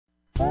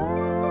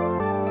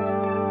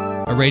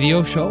a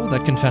radio show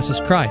that confesses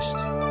Christ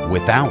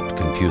without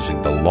confusing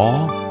the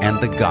law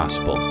and the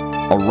gospel.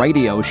 A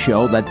radio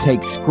show that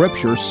takes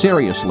Scripture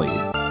seriously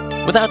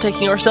without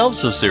taking ourselves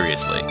so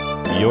seriously.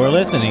 You're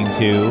listening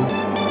to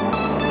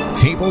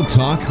Table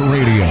Talk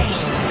Radio.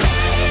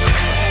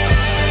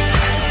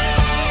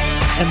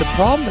 And the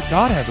problem that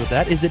God has with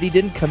that is that he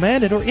didn't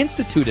command it or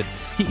institute it.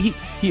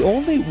 He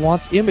only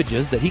wants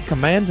images that he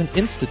commands and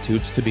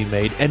institutes to be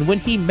made. And when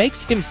he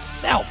makes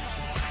himself,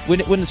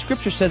 when the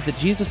Scripture says that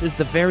Jesus is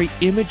the very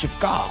image of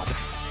God,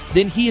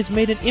 then he has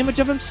made an image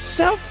of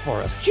himself for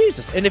us,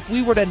 Jesus. And if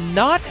we were to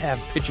not have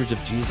pictures of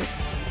Jesus,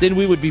 then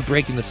we would be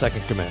breaking the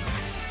second commandment.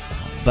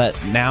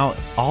 But now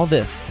all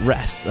this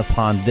rests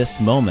upon this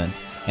moment,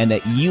 and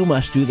that you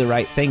must do the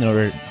right thing in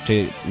order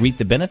to reap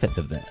the benefits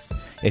of this.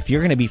 If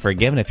you're going to be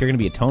forgiven, if you're going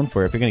to be atoned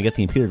for, if you're going to get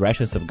the imputed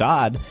righteousness of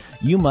God,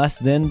 you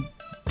must then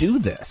do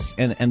this.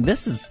 And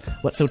this is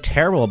what's so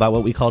terrible about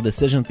what we call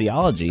decision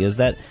theology, is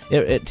that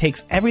it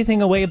takes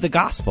everything away of the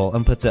gospel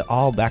and puts it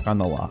all back on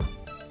the law.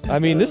 I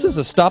mean, this is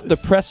a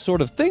stop-the-press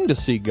sort of thing to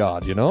see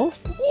God, you know?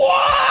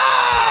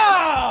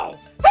 Wow!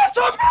 That's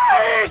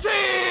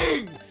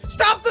amazing!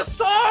 Stop the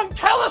song!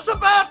 Tell us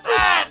about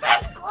that!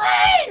 That's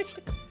great!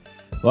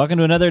 Welcome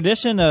to another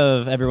edition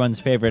of everyone's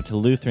favorite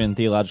Lutheran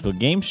theological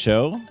game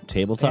show,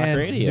 Table Talk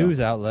Radio. News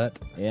outlet.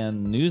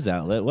 And news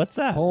outlet. What's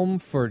that? Home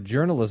for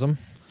journalism.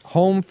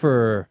 Home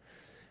for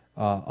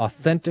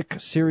authentic,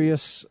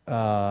 serious,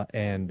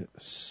 and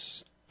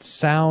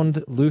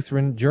sound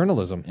Lutheran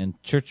journalism.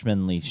 And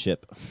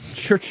churchmanship.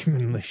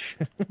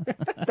 Churchmanship.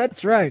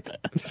 That's right.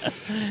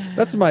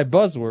 That's my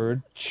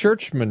buzzword,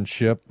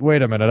 churchmanship.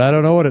 Wait a minute, I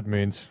don't know what it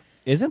means.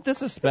 Isn't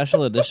this a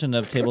special edition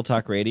of Table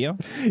Talk Radio?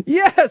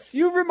 Yes,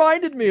 you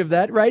reminded me of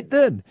that right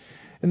then.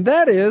 And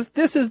that is,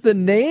 this is the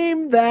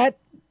Name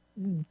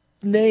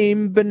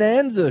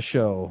Bonanza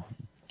show.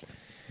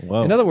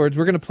 Whoa. In other words,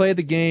 we're going to play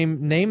the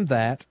game Name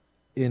That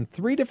in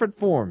three different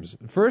forms.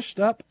 First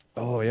up,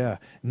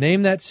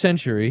 Name That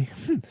Century.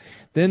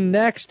 Then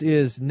next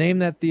is Name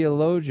That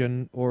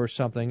Theologian or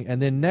something.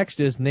 And then next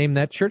is Name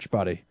That Church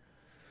Body.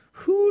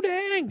 Whoo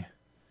dang.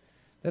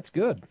 That's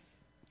good.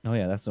 Oh,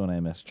 yeah, that's the one I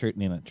missed.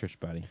 Name That Church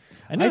Body.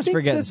 I knew I was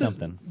forgetting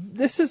something.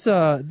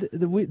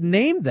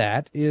 Name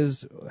That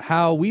is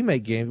how we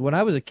make games. When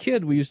I was a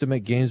kid, we used to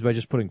make games by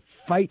just putting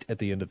fight at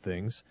the end of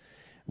things.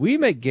 We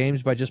make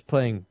games by just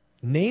playing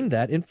Name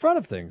That in front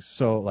of things.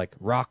 So, like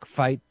rock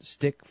fight,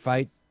 stick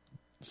fight,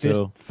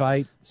 fist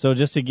fight. So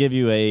just to give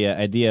you a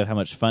idea of how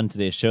much fun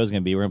today's show is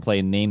going to be, we're going to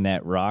play Name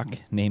That Rock,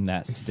 Name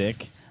That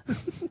Stick.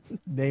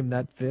 Name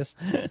That Fist.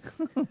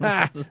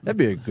 That'd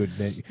be a good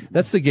name.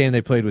 That's the game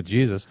they played with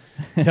Jesus.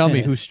 Tell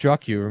me who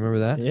struck you. Remember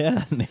that?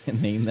 Yeah,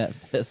 Name That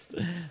Fist.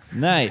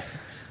 Nice.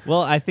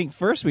 Well, I think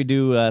first we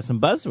do some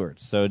buzzwords.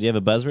 So do you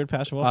have a buzzword,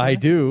 Pastor Wolf? I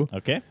do.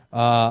 Okay.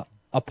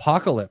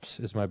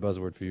 Apocalypse is my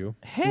buzzword for you.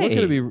 Hey. What's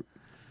going to be...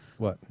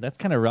 What? That's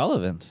kind of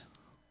relevant.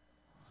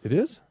 It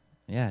is?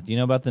 Yeah. Do you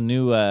know about the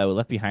new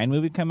Left Behind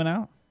movie coming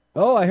out?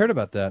 Oh, I heard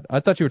about that. I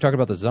thought you were talking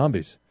about the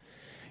zombies.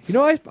 You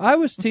know, I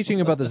was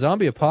teaching about the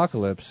zombie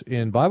apocalypse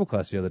in Bible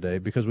class the other day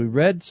because we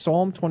read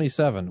Psalm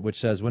 27, which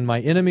says, "When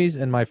my enemies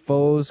and my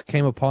foes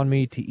came upon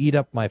me to eat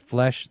up my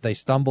flesh, they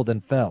stumbled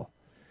and fell."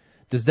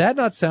 Does that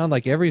not sound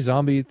like every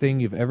zombie thing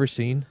you've ever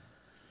seen?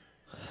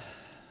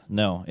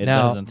 No, it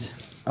doesn't.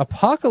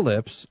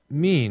 Apocalypse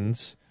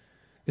means,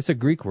 it's a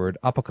Greek word,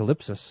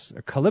 apocalypsis.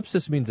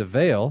 Calypsis means a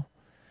veil,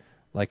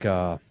 like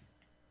a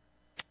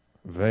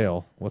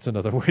veil. What's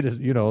another way to,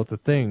 the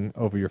thing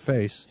over your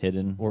face.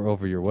 Hidden. Or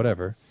over your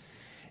whatever.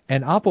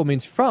 And apo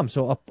means from.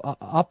 So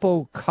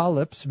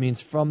apocalypse means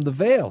from the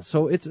veil.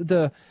 So you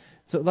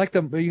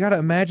got to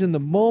imagine the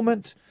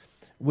moment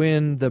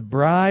when the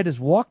bride is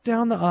walked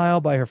down the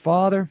aisle by her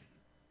father,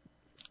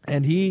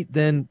 and he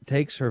then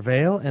takes her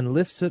veil and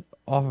lifts it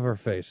off of her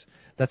face.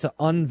 That's an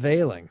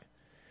unveiling.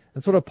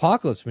 That's what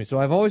apocalypse means. So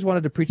I've always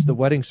wanted to preach the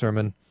wedding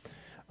sermon,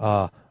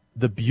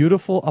 the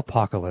beautiful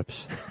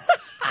apocalypse.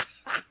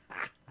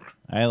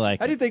 I like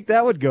How do you think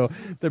that would go?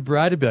 The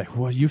bride would be like,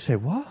 "Well, you say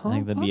what?" Huh? I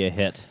think that'd be a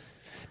hit.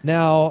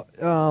 Now,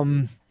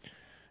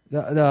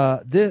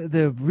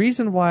 the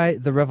reason why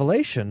the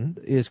Revelation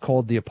is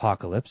called the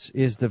Apocalypse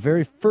is the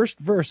very first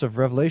verse of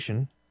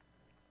Revelation,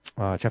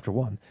 chapter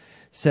 1,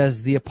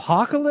 says, "The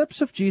apocalypse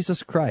of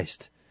Jesus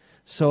Christ."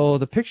 So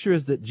the picture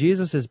is that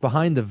Jesus is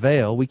behind the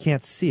veil. We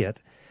can't see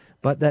it.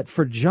 But that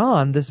for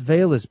John, this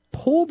veil is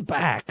pulled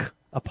back,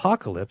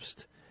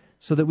 apocalypsed,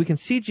 so that we can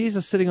see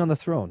Jesus sitting on the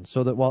throne.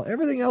 So that while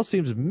everything else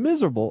seems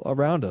miserable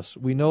around us,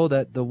 we know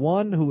that the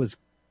one who was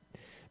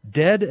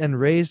dead and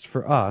raised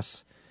for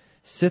us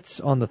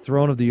sits on the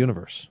throne of the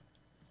universe.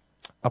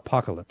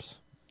 Apocalypse.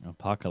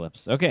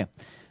 Apocalypse. Okay.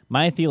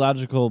 My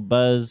theological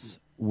buzz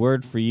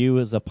word for you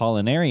is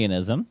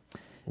Apollinarianism.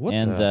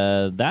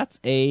 That's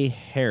a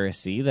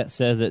heresy that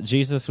says that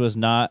Jesus was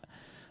not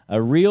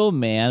a real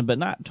man, but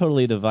not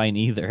totally divine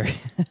either.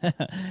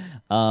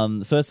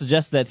 So it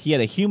suggests that he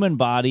had a human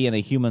body and a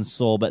human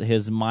soul, but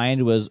his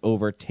mind was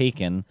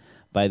overtaken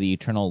by the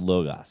eternal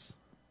Logos.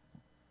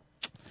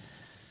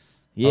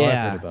 Yeah,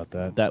 I've heard about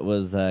that. That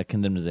was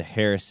condemned as a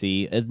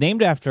heresy. It's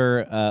named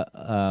after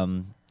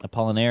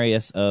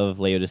Apollinarius of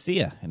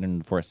Laodicea in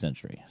the 4th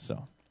century.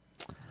 So,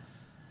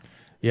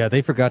 Yeah,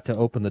 they forgot to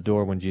open the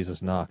door when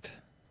Jesus knocked.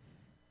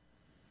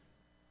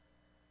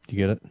 Do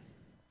you get it?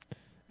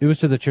 It was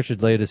to the church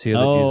of Laodicea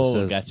that Jesus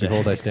says, gotcha.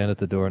 "Behold, I stand at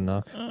the door and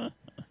knock." You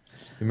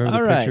remember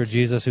All the right. picture of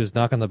Jesus who's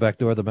knocking on the back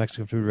door of the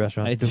Mexican food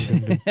restaurant? I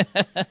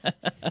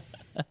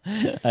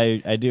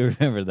do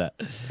remember that.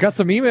 Got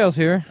some emails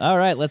here. All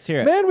right, let's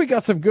hear it. Man, we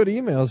got some good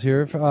emails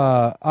here.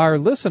 Our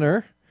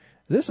listener,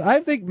 I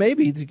think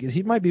maybe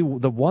he might be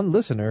the one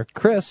listener,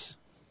 Chris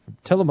from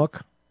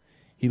Tillamook.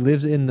 He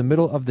lives in the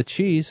middle of the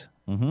cheese.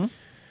 Mm-hmm.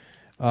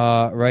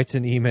 Writes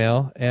an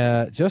email.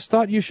 Just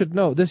thought you should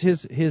know. This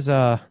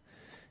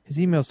his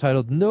email's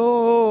titled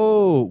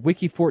 "No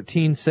Wiki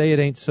 14 Say It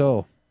Ain't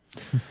So."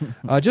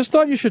 Just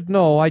thought you should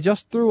know. I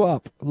just threw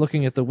up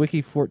looking at the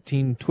Wiki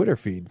 14 Twitter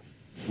feed.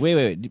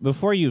 Wait.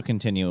 Before you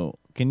continue,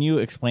 can you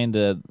explain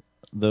to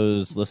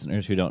those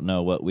listeners who don't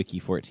know what Wiki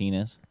 14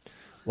 is?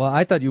 Well,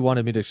 I thought you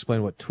wanted me to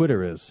explain what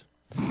Twitter is.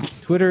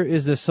 Twitter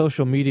is a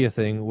social media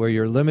thing where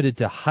you're limited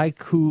to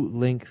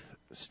haiku-length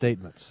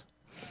statements.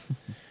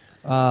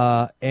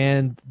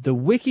 And the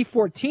Wiki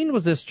 14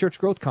 was this church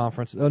growth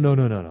conference. Oh,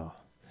 no.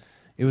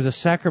 It was a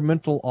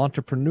sacramental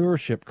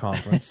entrepreneurship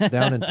conference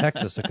down in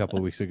Texas a couple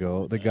of weeks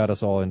ago that got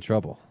us all in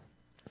trouble.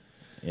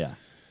 Yeah.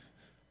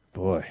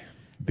 Boy,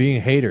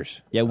 being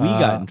haters. Yeah, we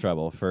got in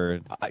trouble for...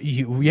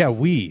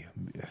 we.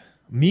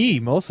 Me,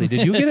 mostly.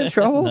 Did you get in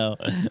trouble? No,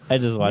 I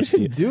just watched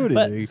you. you. Do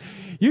anything.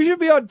 You should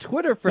be on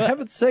Twitter, for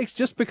heaven's sakes,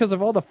 just because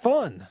of all the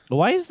fun.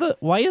 Why is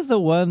the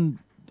one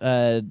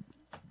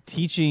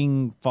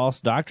teaching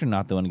false doctrine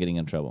not the one getting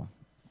in trouble?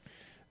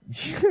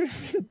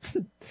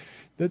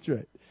 That's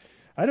right.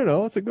 I don't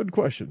know. It's a good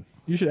question.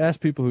 You should ask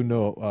people who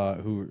know,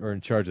 who are in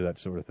charge of that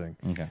sort of thing.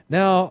 Okay.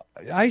 Now,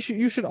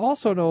 you should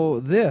also know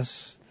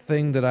this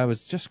thing that I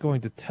was just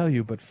going to tell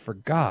you, but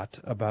forgot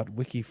about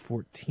Wiki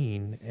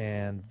 14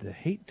 and the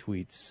hate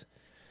tweets.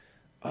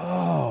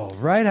 Oh,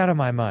 right out of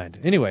my mind.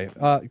 Anyway,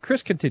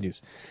 Chris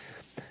continues.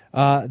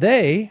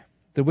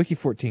 The Wiki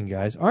 14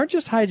 guys, aren't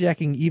just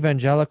hijacking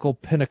evangelical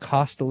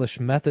Pentecostalish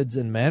methods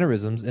and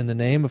mannerisms in the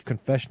name of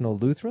confessional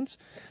Lutherans.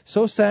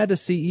 So sad to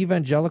see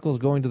evangelicals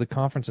going to the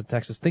conference in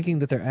Texas thinking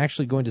that they're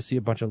actually going to see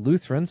a bunch of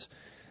Lutherans.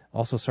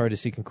 Also sorry to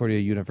see Concordia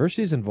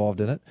University involved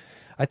in it.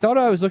 I thought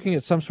I was looking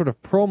at some sort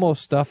of promo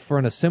stuff for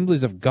an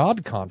Assemblies of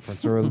God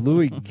conference or a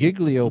Louis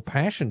Giglio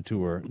passion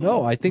tour.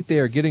 No, I think they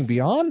are getting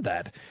beyond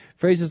that.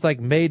 Phrases like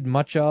made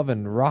much of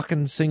and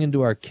rockin' singing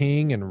to our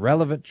King and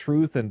relevant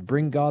truth and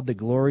bring God the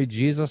glory.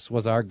 Jesus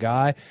was our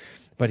guy,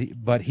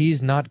 but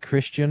he's not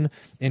Christian.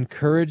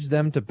 Encourage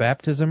them to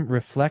baptism,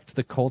 reflect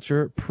the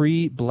culture,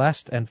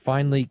 pre-blessed, and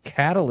finally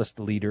catalyst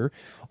leader.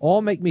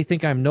 All make me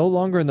think I'm no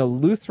longer in the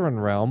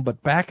Lutheran realm,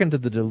 but back into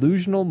the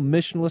delusional,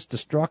 missionless,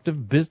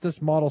 destructive business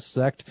model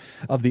sect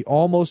of the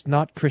almost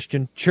not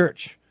Christian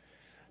church.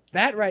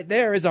 That right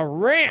there is a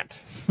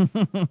rant.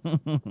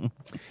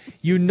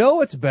 You know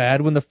it's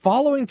bad when the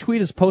following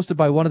tweet is posted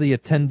by one of the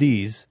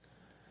attendees.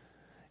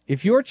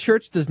 If your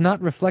church does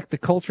not reflect the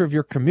culture of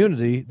your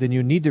community, then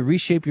you need to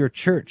reshape your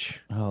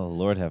church. Oh,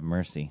 Lord have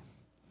mercy.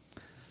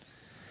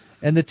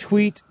 And the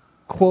tweet,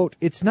 quote,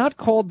 "It's not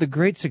called the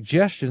Great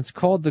Suggestion, it's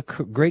called the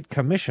Great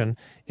Commission,"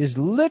 is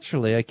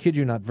literally, I kid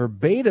you not,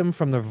 verbatim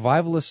from the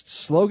revivalist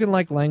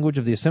slogan-like language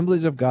of the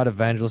Assemblies of God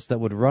evangelists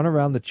that would run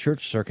around the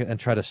church circuit and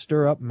try to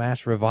stir up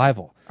mass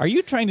revival. Are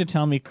you trying to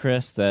tell me,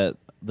 Chris, that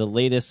the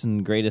latest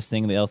and greatest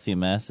thing in the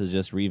LCMS is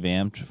just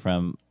revamped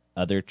from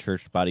other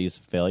church bodies'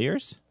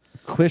 failures?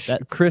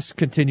 Chris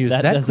continues,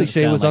 that doesn't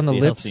cliche sound was like on the the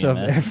lips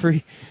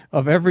LCMS.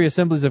 of every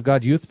Assemblies of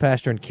God youth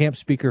pastor and camp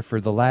speaker for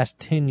the last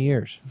 10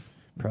 years.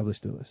 Probably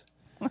still is.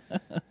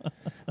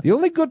 The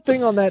only good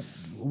thing on that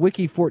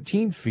Wiki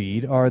 14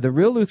 feed are the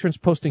real Lutherans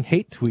posting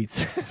hate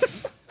tweets.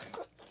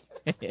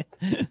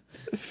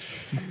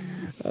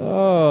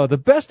 Oh, the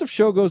best of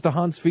show goes to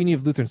Hans Feeney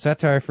of Lutheran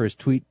Satire for his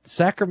tweet,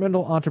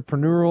 "Sacramental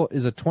entrepreneurial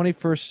is a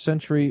 21st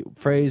century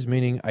phrase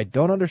meaning I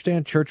don't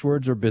understand church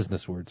words or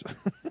business words."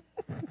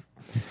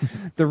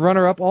 The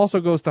runner-up also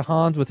goes to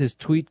Hans with his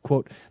tweet,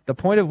 quote, "The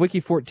point of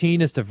Wiki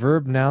 14 is to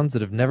verb nouns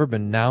that have never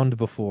been nouned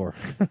before."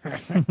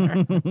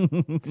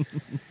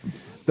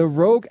 The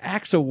Rogue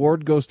Axe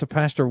Award goes to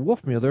Pastor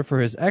Wolfmueller for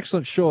his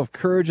excellent show of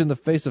courage in the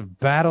face of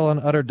battle and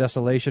utter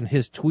desolation.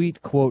 His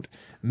tweet, quote,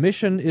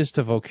 "Mission is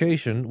to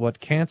vocation what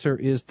cancer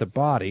is to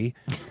body,"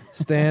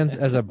 stands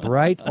as a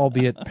bright,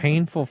 albeit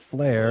painful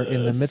flare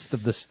in the midst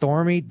of the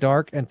stormy,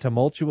 dark, and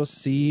tumultuous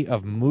sea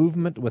of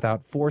movement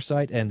without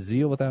foresight and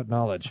zeal without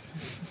knowledge.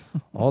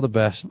 All the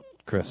best,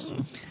 Chris.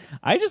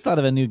 I just thought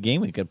of a new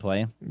game we could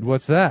play.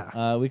 What's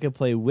that? We could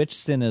play Which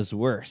Sin is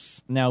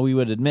Worse. Now, we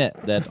would admit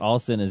that all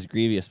sin is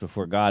grievous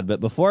before God, but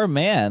before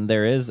man,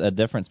 there is a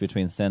difference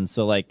between sins.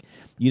 So, like,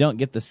 you don't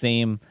get the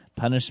same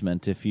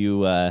punishment if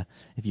you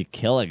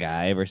kill a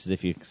guy versus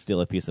if you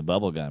steal a piece of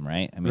bubble gum,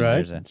 right? I mean,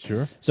 Right, there's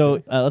sure.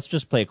 So let's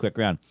just play a quick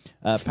round.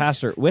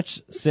 Pastor,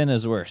 which sin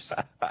is worse?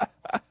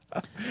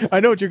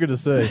 I know what you're going to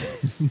say.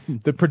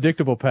 The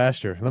predictable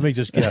pastor. Let me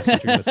just guess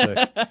what you're going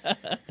to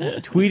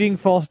say. Tweeting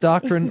false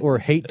doctrine or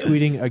hate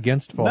tweeting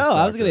against false doctrine?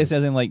 No, I was going to say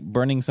something like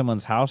burning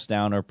someone's house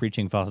down or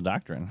preaching false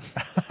doctrine.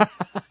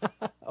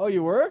 Oh,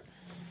 you were?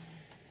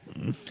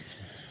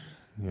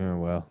 Yeah,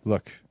 well,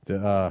 look.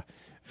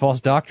 False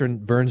doctrine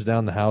burns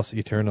down the house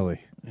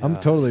eternally. Yeah. I'm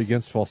totally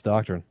against false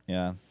doctrine.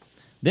 Yeah.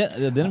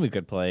 Then we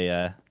could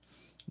play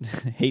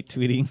hate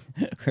tweeting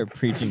or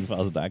preaching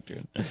false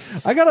doctrine.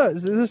 I got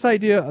this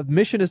idea of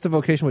mission is to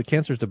vocation what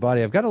cancer is to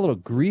body. I've got a little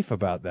grief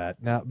about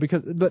that now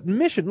but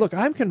mission. Look,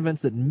 I'm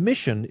convinced that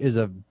mission is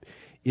a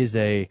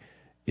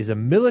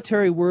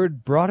military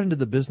word brought into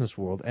the business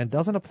world and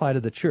doesn't apply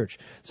to the church.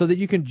 So that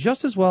you can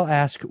just as well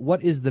ask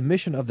what is the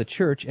mission of the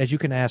church as you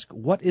can ask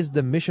what is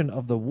the mission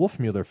of the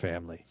Wolfmueller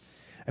family.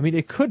 I mean,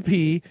 it could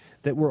be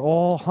that we're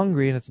all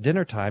hungry and it's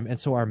dinner time, and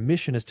so our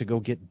mission is to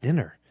go get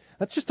dinner.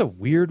 That's just a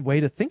weird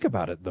way to think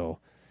about it, though.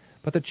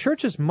 But the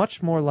church is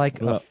much more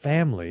like a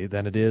family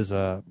than it is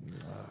a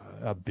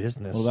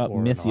business. What about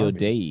or Missio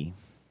Dei?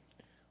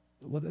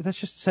 Well, that's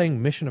just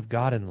saying mission of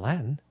God in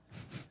Latin.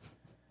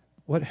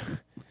 What?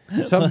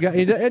 Some guy,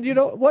 and you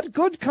know what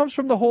good comes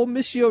from the whole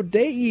Missio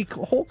Dei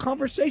whole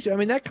conversation? I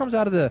mean, that comes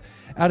out of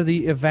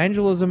the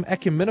evangelism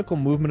ecumenical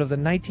movement of the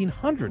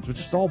 1900s,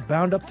 which is all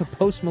bound up to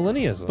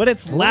postmillennialism. But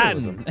it's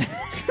Latin.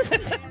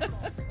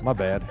 My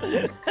bad.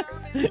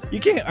 You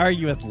can't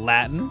argue with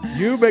Latin.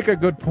 You make a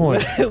good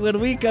point. When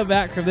we come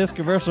back from this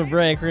commercial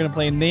break, we're going to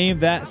play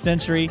Name That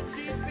Century,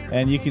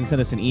 and you can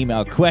send us an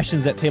email,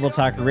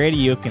 questions@tabletalkradio.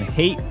 You can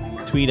hate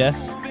tweet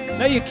us.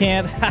 No, you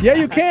can't. Yeah,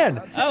 you can.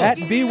 At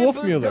B.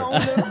 Wolfmueller.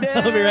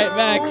 I'll be right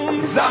back. I'm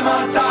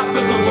on top of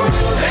the world,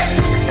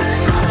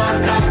 I'm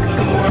on top of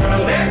the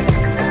world,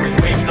 Been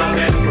waiting on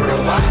this for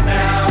a while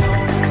now,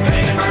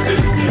 paying my dues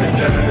to the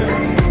dirt.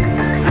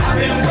 I've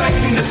been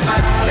waiting to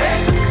smile,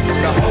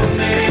 to hold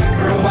it in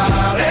for a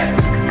while,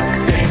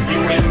 Take you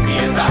with me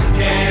if I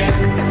can,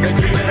 been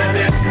dreaming of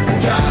this since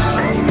a child.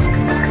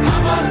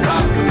 I'm on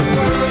top of the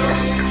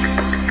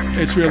world.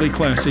 It's really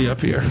classy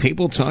up here.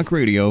 Table Talk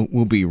Radio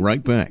will be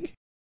right back.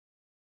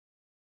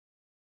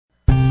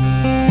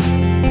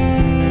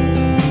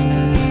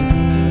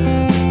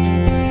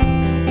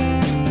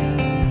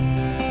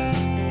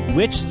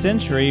 Which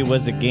century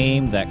was a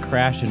game that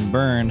crashed and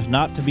burned,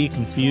 not to be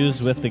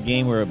confused with the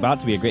game we're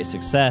about to be a great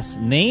success?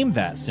 Name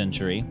that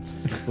century,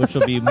 which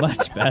will be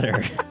much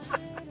better.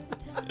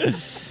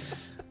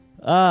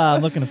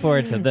 I'm looking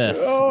forward to this.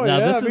 Oh, now,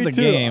 yeah, this is me the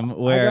too. game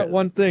where... I got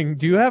one thing.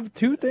 Do you have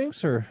two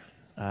things, or...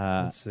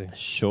 Let's see.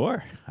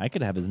 Sure. I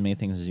could have as many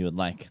things as you would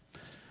like.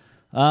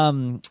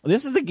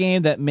 This is the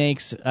game that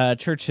makes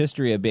church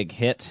history a big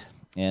hit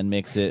and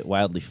makes it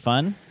wildly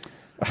fun.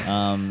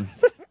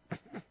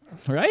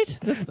 Right?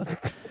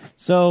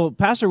 So,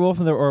 Pastor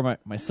Wolfmueller or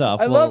myself...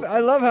 I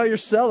love how you're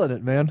selling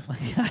it, man. I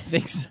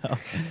think so.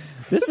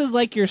 This is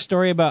like your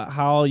story about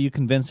how you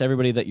convinced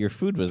everybody that your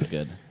food was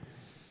good.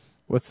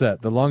 What's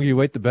that? The longer you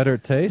wait, the better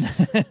it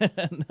tastes?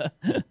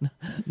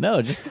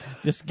 No,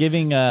 just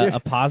giving a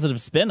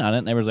positive spin on it,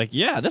 and everyone's like,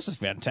 yeah, this is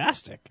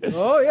fantastic.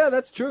 Oh, yeah,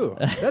 that's true.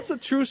 That's a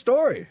true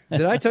story.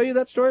 Did I tell you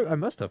that story? I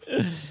must have.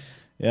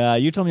 Yeah,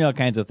 you told me all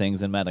kinds of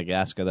things in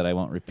Madagascar that I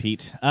won't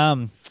repeat.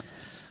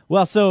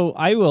 Well, so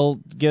I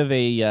will give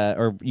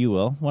or you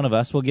will, one of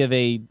us will give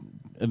a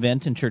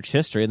event in church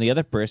history, and the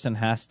other person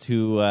has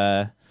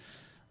to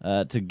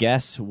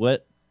guess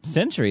what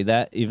century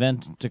that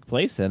event took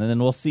place in, and then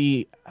we'll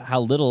see how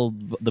little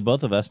the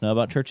both of us know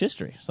about church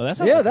history. So that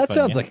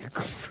sounds like a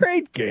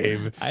great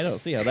game. I don't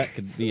see how that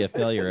could be a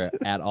failure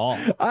at all.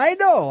 I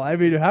know. I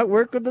mean,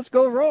 where could this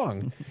go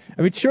wrong?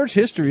 I mean, church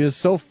history is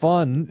so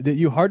fun that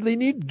you hardly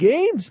need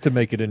games to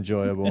make it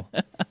enjoyable.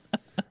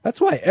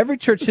 That's why every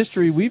church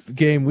history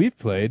game we've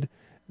played,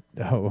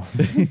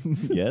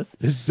 yes,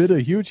 has been a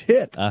huge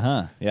hit.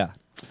 Yeah.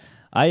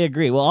 I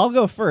agree. Well, I'll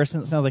go first,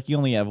 and it sounds like you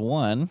only have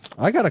one.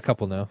 I got a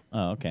couple now.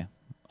 Oh, okay.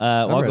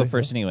 I'll go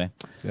first anyway.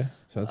 Yeah,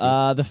 sounds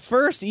good. The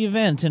first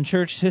event in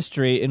church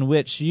history in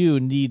which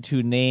you need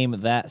to name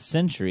that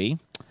century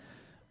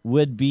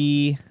would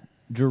be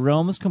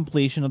Jerome's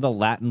completion of the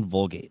Latin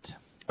Vulgate.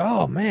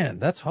 Oh, man,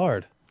 that's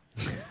hard.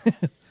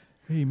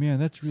 Hey, man,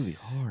 that's really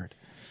hard.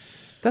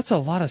 That's a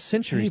lot of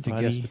centuries to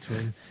guess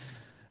between.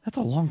 That's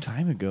a long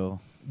time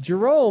ago.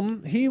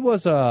 Jerome, he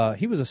was a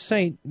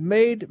saint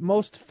made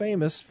most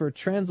famous for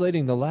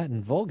translating the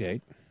Latin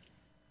Vulgate.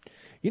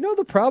 You know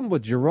the problem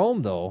with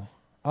Jerome, though?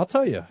 I'll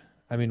tell you.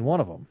 I mean,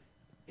 one of them.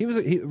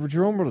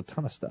 Jerome wrote a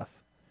ton of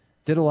stuff,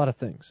 did a lot of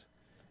things,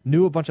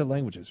 knew a bunch of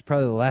languages.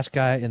 Probably the last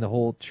guy in the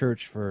whole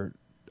church for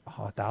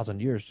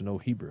 1,000 years to know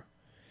Hebrew.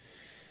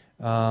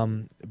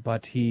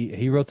 But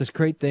he wrote this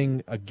great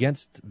thing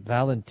against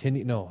against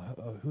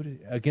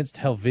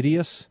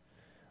Helvidius.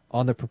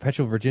 On the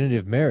perpetual virginity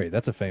of Mary.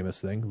 That's a famous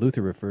thing.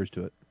 Luther refers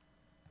to it.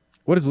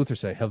 What does Luther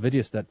say?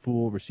 Helvidius, that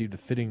fool, received a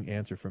fitting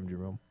answer from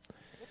Jerome.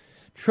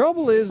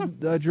 Trouble is,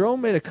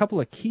 Jerome made a couple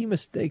of key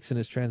mistakes in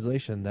his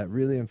translation that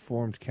really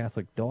informed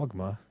Catholic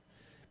dogma,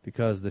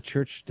 because the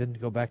church didn't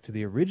go back to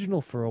the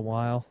original for a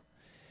while,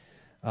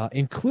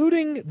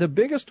 including the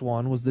biggest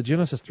one was the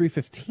Genesis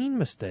 3:15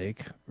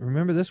 mistake.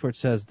 Remember this, where it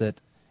says that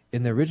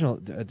in the original,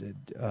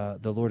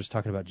 the Lord is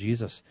talking about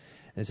Jesus,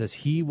 and it says,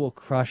 "He will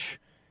crush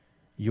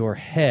your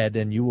head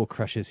and you will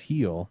crush his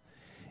heel."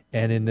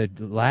 And in the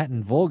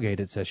Latin Vulgate,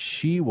 it says,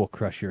 "She will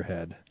crush your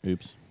head."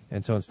 Oops.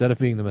 And so instead of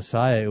being the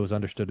Messiah, it was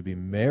understood to be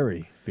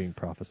Mary being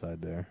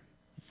prophesied there.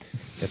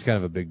 That's kind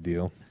of a big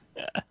deal.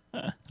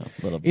 A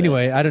little bit.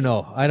 Anyway, I don't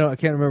know. I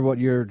can't remember what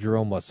year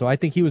Jerome was. So I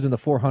think he was in the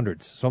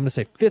 400s. So I'm going to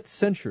say 5th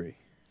century.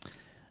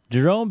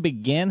 Jerome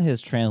began his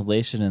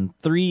translation in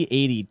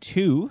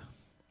 382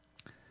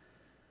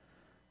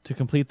 to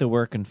complete the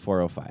work in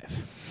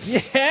 405.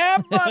 Yeah,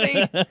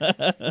 buddy.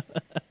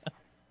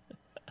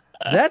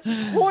 That's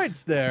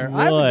points there.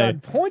 I haven't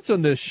gotten points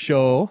on this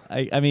show.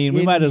 I mean, we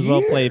in might as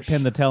well play years.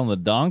 Pin the Tail on the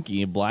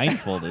Donkey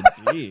blindfolded.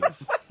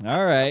 Jeez.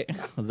 All right.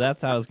 Well,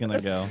 that's how it's going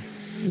to go.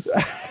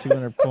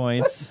 200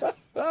 points.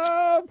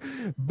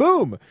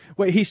 Boom.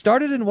 Wait, he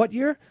started in what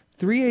year?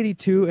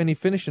 382, and he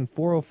finished in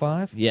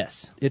 405?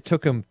 Yes. It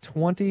took him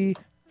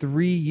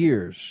 23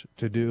 years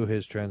to do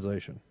his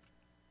translation.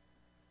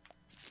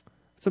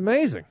 It's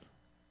amazing.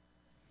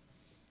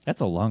 That's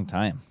a long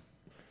time.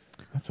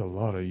 That's a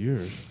lot of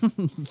years.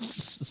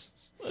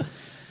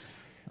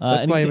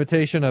 That's my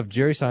imitation of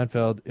Jerry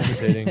Seinfeld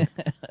imitating.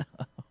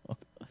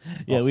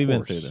 Yeah, a we've been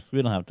horse. through this.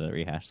 We don't have to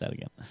rehash that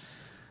again.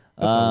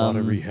 That's a lot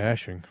of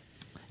rehashing.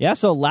 Yeah,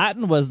 so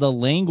Latin was the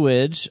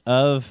language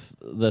of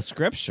the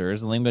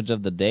scriptures, the language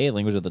of the day, the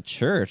language of the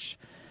church,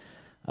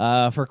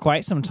 for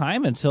quite some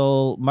time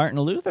until Martin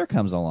Luther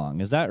comes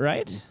along. Is that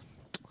right?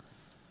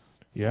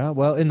 Yeah,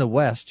 well, in the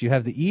West, you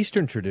have the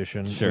Eastern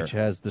tradition, Sure, which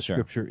has the sure.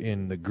 scripture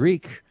in the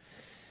Greek,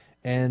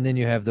 and then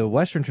you have the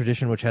Western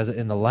tradition, which has it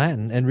in the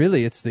Latin. And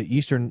really, it's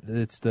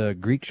the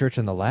Greek church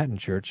and the Latin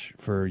church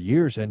for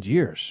years and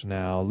years.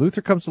 Now,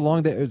 Luther comes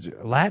along.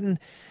 Latin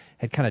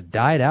had kind of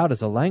died out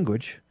as a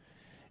language,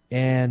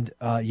 and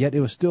yet it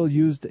was still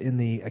used in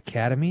the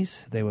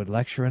academies. They would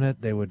lecture in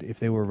it. They would, if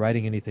they were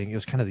writing anything, it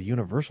was kind of the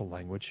universal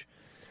language.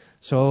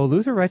 So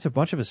Luther writes a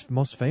bunch of his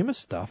most famous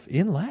stuff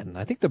in Latin.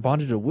 I think the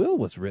Bondage of Will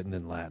was written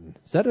in Latin.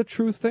 Is that a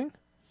true thing?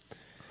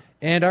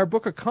 And our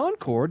Book of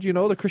Concord,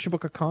 the Christian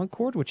Book of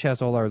Concord, which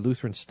has all our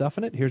Lutheran stuff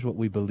in it. Here's what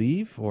we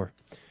believe, or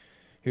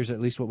here's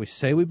at least what we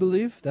say we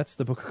believe. That's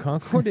the Book of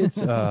Concord.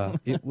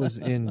 It was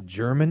in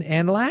German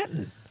and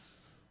Latin,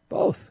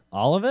 both.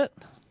 All of it?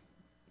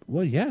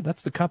 Well, yeah,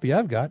 that's the copy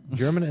I've got,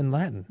 German and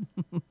Latin,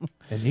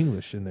 and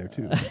English in there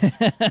too,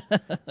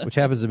 which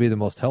happens to be the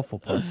most helpful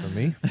part for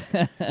me.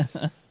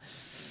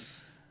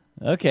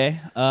 Okay.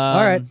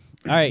 All right.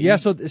 Yeah.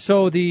 So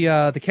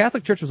the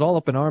Catholic Church was all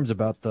up in arms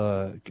about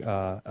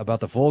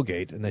the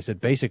Vulgate, and they said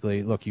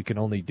basically, look, you can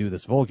only do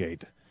this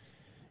Vulgate.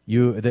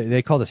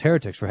 They called us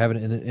heretics for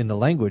having it in the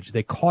language.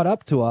 They caught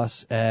up to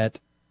us at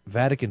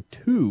Vatican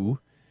II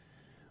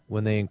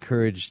when they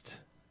encouraged,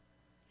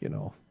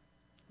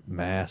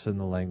 Mass in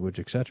the language,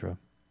 etc.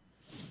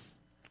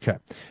 Okay.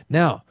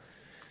 Now,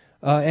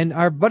 and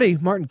our buddy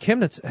Martin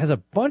Chemnitz has a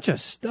bunch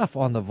of stuff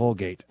on the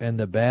Vulgate and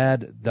the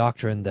bad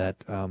doctrine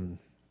that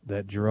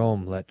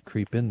Jerome let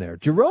creep in there.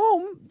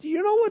 Jerome,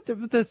 you know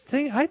what the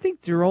thing I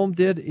think Jerome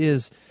did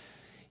is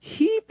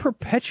he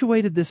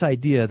perpetuated this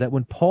idea that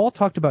when Paul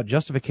talked about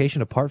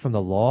justification apart from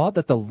the law,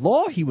 that the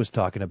law he was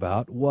talking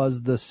about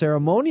was the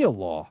ceremonial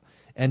law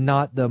and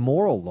not the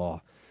moral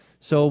law.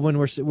 So when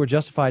we're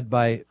justified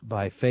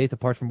by faith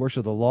apart from works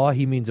of the law,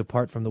 he means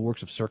apart from the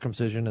works of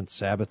circumcision and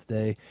Sabbath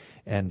day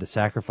and the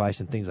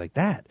sacrifice and things like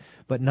that.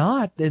 But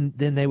not, then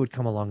they would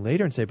come along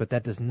later and say, but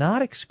that does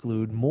not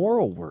exclude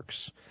moral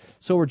works.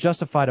 So we're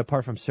justified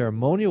apart from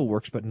ceremonial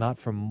works, but not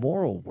from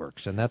moral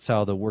works. And that's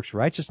how the works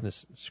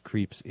righteousness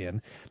creeps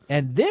in.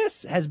 And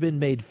this has been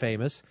made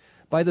famous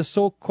by the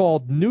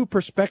so-called New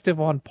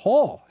Perspective on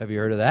Paul. Have you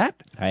heard of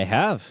that? I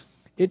have.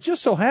 It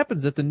just so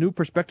happens that the New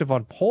Perspective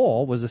on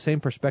Paul was the same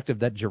perspective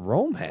that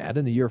Jerome had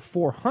in the year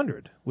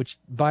 400, which,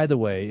 by the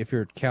way, if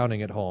you're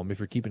counting at home, if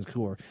you're keeping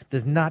score,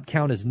 does not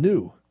count as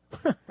new.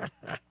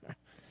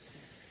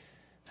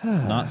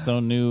 Not so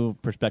new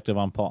perspective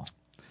on Paul.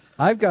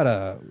 I've got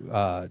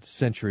a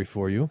century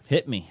for you.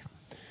 Hit me.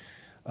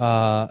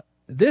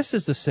 This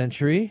is the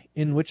century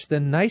in which the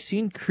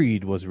Nicene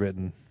Creed was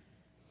written.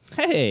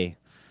 Hey,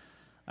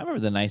 I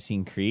remember the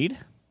Nicene Creed.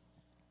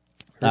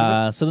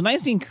 So the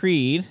Nicene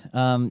Creed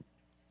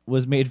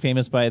was made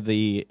famous by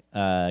the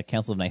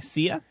Council of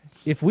Nicaea.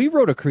 If we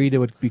wrote a creed, it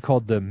would be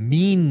called the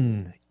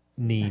Mean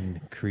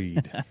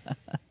Creed.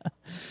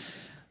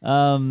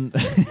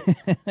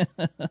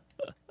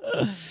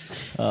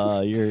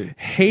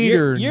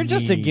 You're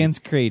just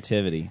against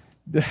creativity.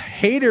 The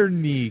Hater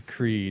Knee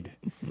Creed.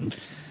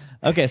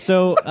 Okay,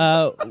 so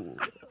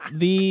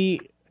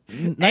the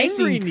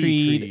Nicene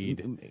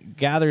Creed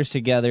gathers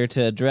together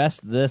to address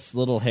this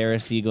little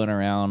heresy going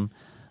around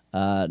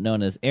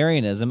known as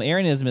Arianism.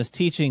 Arianism is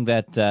teaching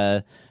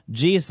that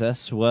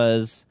Jesus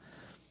was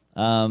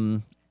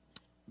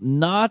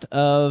not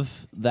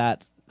of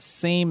that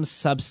same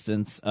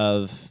substance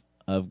of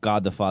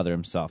God the Father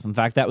himself. In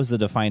fact, that was the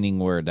defining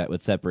word that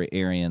would separate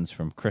Arians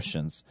from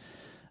Christians,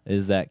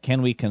 is that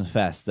can we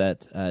confess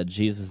that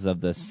Jesus is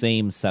of the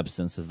same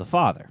substance as the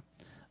Father?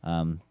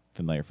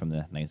 Familiar from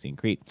the Nicene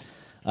Creed.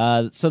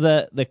 So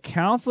the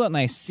Council at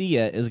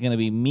Nicaea is going to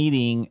be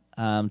meeting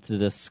to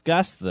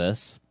discuss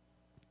this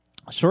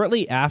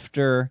shortly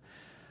after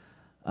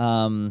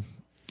Constantine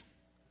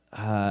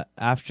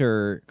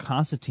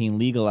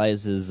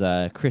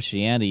legalizes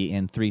Christianity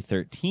in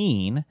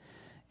 313.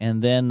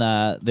 And then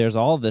there's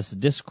all this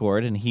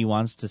discord, and he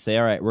wants to say,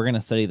 all right, we're going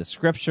to study the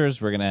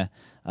Scriptures. We're going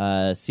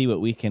to see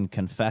what we can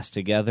confess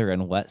together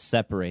and what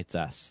separates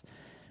us.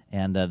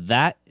 And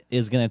that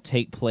is going to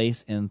take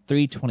place in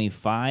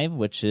 325,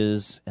 which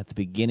is at the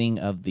beginning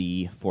of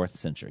the 4th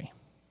century.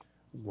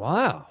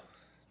 Wow.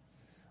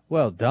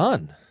 Well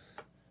done.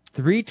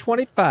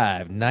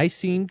 325,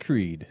 Nicene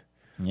Creed.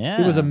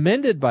 Yeah. It was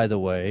amended, by the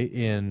way,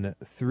 in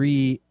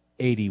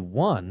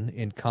 381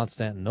 in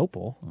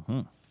Constantinople.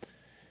 Mm-hmm.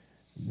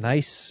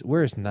 Nice.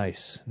 Where is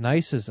Nice?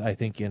 Nice is, I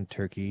think, in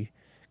Turkey.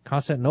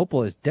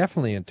 Constantinople is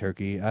definitely in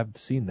Turkey. I've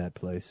seen that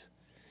place.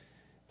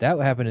 That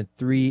happened in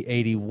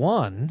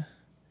 381.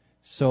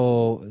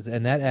 So,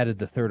 and that added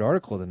the third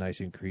article of the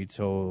Nicene Creed.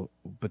 So,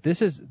 but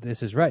this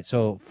is right.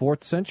 So,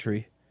 4th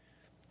century.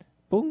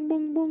 Boom,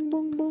 boom, boom,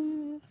 boom,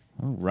 boom.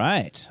 All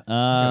right.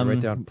 Gotta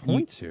write down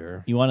points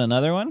here. You want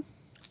another one?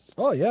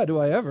 Oh yeah. Do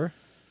I ever?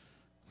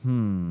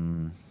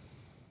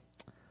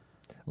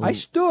 I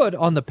stood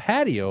on the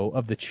patio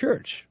of the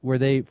church where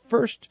they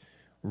first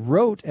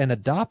wrote and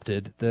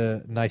adopted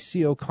the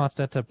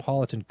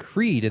Niceo-Constantinopolitan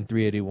Creed in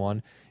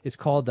 381. It's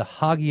called the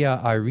Hagia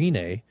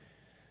Irene,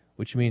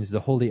 which means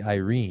the Holy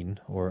Irene,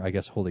 or I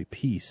guess Holy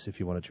Peace, if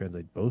you want to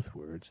translate both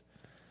words.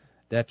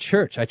 That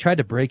church, I tried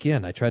to break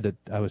in.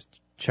 I was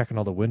checking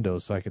all the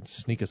windows so I could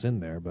sneak us in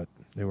there, but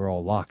they were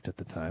all locked at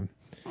the time.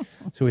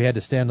 So we had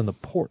to stand on the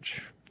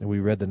porch, and we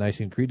read the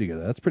Nicene Creed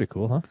together. That's pretty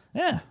cool, huh?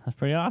 Yeah, that's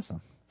pretty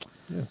awesome.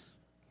 Yeah.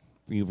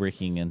 You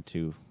breaking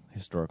into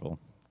historical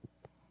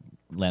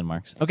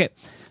landmarks. Okay.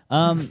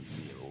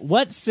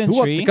 What century? Who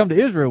wants to come to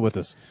Israel with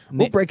us?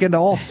 We'll break into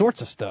all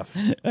sorts of stuff.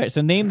 All right,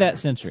 so name that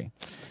century.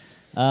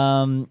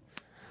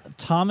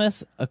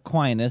 Thomas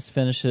Aquinas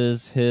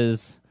finishes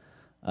his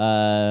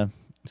Summa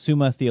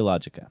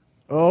Theologica.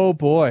 Oh,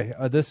 boy.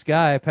 This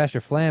guy,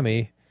 Pastor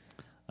Flammy,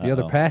 the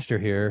other pastor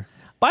here.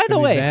 By the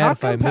way, how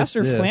come I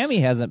Pastor missed this.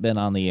 Flammy hasn't been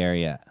on the air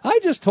yet? I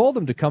just told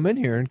him to come in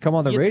here and come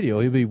on the radio.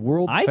 He'll be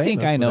world famous. I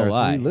think I know with our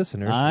why. 3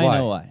 listeners. I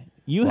know why.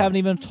 You haven't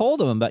even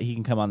told him about he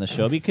can come on the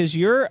show because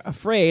you're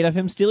afraid of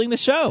him stealing the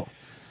show.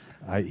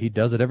 He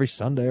does it every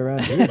Sunday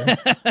around here. He's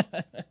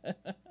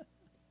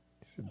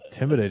an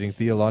intimidating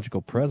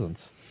theological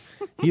presence.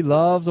 He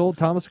loves old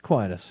Thomas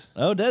Aquinas.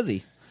 Oh, does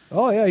he?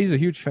 Oh, yeah, he's a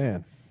huge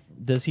fan.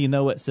 Does he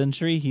know what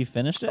century he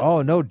finished it?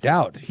 Oh, no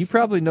doubt. He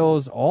probably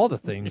knows all the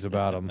things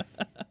about him.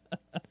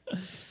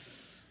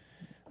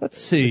 Let's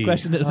see. The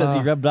question is, has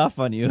he rubbed off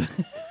on you?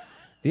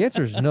 The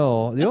answer is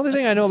no. The only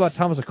thing I know about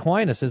Thomas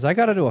Aquinas is I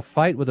got into a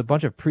fight with a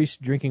bunch of priests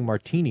drinking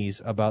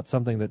martinis about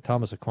something that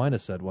Thomas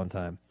Aquinas said one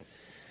time.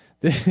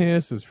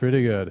 This was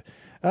pretty good.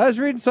 I was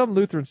reading some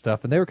Lutheran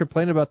stuff, and they were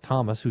complaining about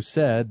Thomas, who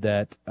said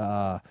that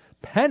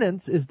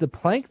penance is the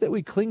plank that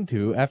we cling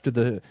to after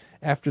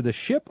the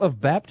ship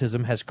of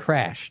baptism has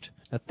crashed.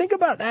 Now think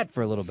about that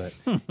for a little bit.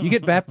 You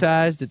get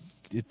baptized, it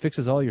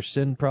fixes all your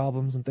sin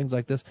problems and things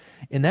like this,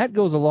 and that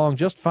goes along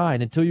just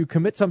fine until you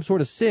commit some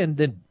sort of sin,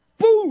 then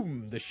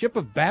boom, the ship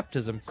of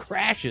baptism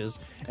crashes,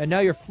 and now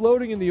you're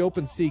floating in the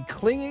open sea,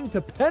 clinging to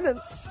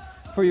penance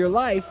for your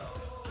life.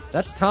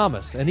 That's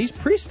Thomas, and these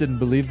priests didn't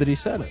believe that he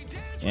said it.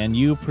 And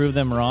you proved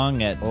them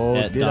wrong at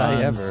did Don's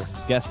I ever.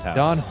 guest house.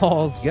 Don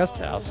Hall's guest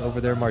house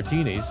over their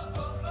martinis.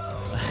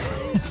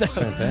 That's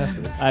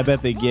fantastic. I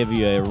bet they give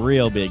you a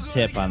real big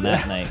tip on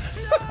that night.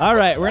 All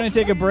right, we're going to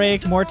take a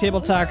break. More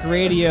Table Talk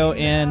Radio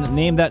and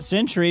Name That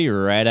Century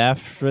right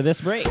after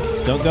this break.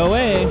 Don't go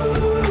away.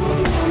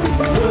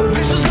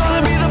 This is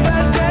gonna be the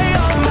best day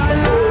of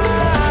my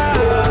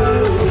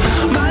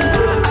life. My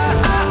life.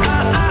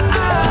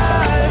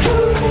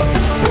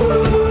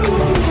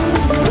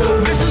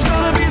 This is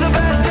gonna be the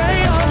best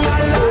day of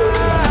my life.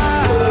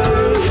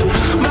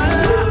 My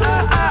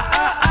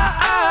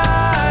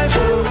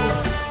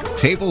life.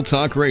 Table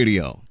Talk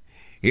Radio.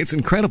 It's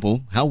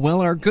incredible how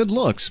well our good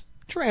looks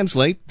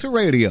translate to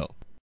radio.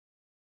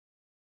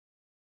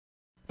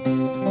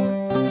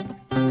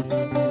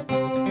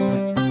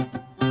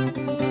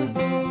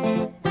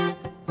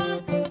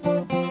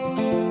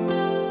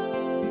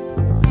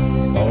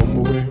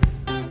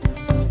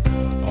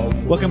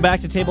 Welcome back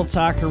to Table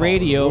Talk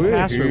Radio.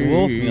 Pastor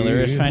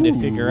Wolfmueller is trying to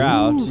figure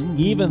out,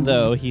 even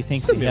though he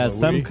thinks he has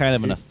some kind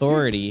of an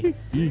authority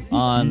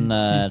on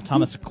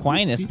Thomas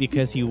Aquinas,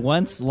 because he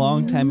once,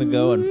 long time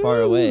ago and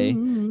far away,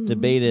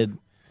 debated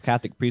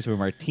Catholic priests with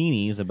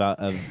martinis about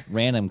a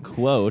random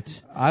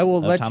quote. I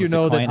will let Thomas you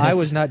know Aquinas. that I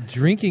was not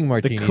drinking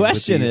martinis. The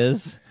question with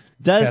these is,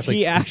 Does Catholic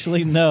he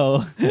actually know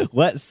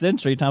what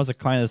century Thomas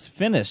Aquinas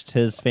finished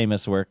his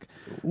famous work,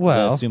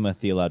 Well, the Summa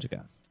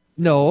Theologica?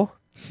 no,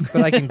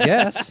 but I can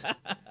guess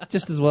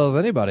just as well as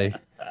anybody.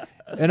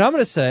 And I'm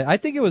going to say, I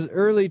think it was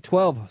early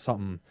 12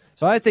 something.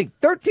 So I think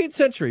 13th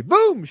century.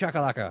 Boom,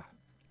 shakalaka.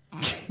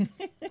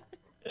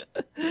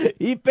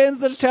 He pins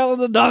the tail of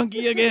the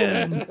donkey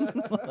again.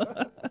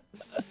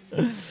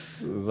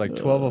 It was like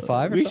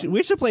 1205 or something.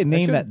 We should play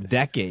Name That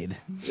Decade.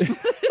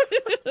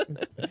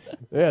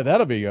 Yeah,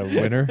 that'll be a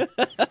winner.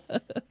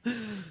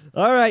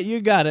 All right, you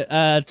got it.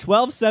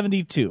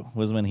 1272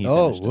 was when he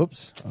finished.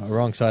 Whoops.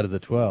 Wrong side of the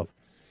 12.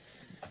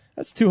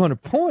 That's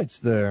 200 points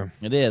there.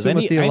 It is. Summa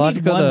I need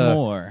Theologica, one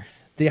more.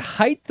 The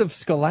height of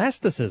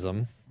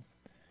scholasticism.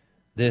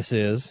 This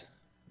is,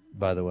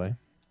 by the way.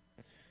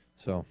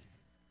 So,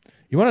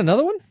 you want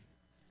another one?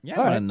 Yeah,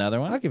 All I want right. another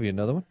one. I'll give you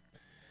another one.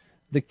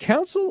 The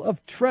Council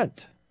of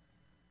Trent.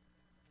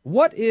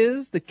 What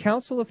is the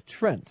Council of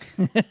Trent?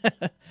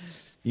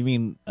 You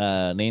mean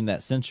name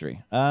that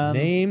century?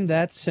 Name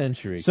that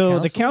century. So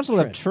the Council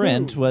of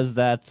Trent was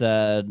that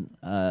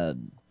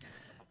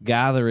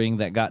gathering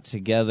that got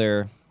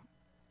together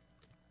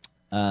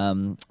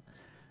towards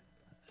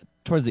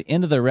the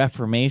end of the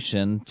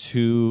Reformation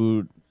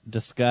to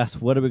discuss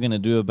what are we going to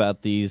do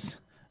about these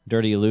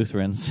dirty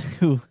Lutherans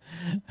who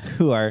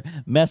are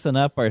messing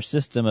up our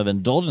system of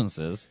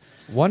indulgences.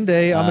 One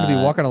day I'm going to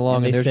be walking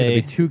along and there's going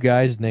to be two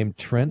guys named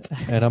Trent,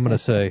 and I'm going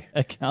to say,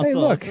 a Council hey,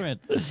 look, of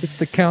Trent. It's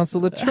the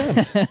Council of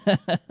Trent.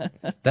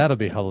 That'll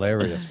be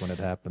hilarious when it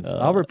happens.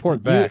 I'll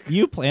report back.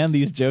 You plan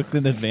these jokes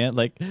in advance.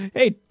 Like,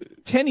 hey,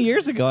 10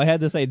 years ago I had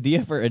this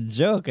idea for a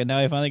joke, and now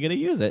I finally get to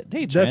use it.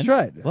 Hey, Trent, That's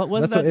right. What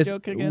was that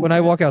joke again? When I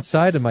walk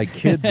outside and my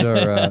kids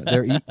are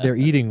they're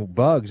eating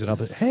bugs, and I'll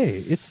be, hey,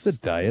 it's the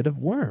diet of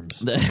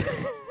worms.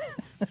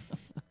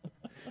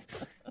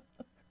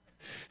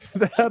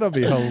 That'll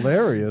be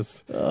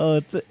hilarious.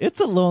 Oh, it's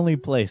a lonely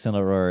place in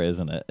Aurora,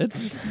 isn't it?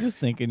 It's just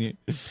thinking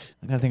I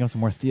gotta think of some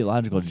more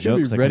theological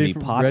jokes that can be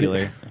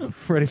popular.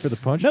 Ready for the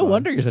punchline. No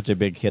wonder you're such a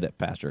big hit at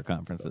pastor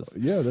conferences.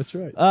 Yeah, that's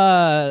right.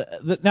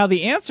 Now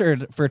the answer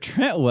for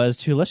Trent was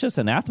to let's just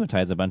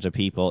anathematize a bunch of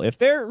people. If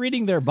they're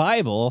reading their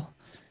Bible,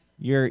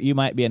 you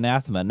might be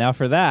anathema. Now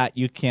for that,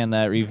 you can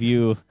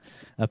review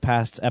a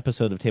past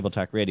episode of Table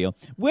Talk Radio,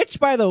 which,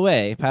 by the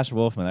way, Pastor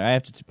Wolfman, I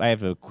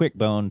have a quick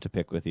bone to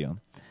pick with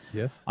you.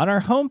 Yes. On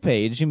our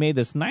homepage, you made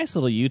this nice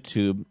little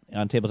YouTube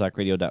on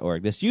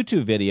tabletalkradio.org, this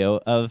YouTube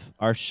video of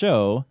our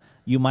show,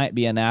 You Might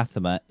Be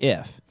Anathema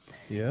If.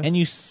 Yes. And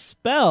you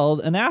spelled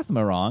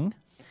anathema wrong,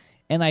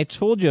 and I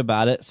told you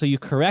about it, so you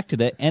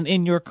corrected it, and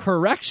in your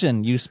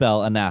correction, you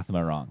spell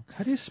anathema wrong.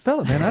 How do you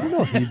spell it, man? I don't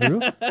know Hebrew.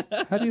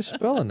 How do you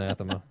spell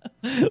anathema?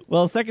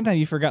 Well, the second time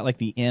you forgot like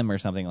the M or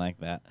something like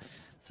that.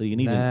 So you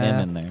need an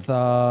M in there.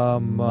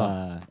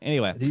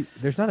 Anyway.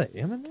 There's not an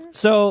M in there?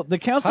 So the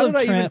Council of How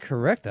did I even Trent...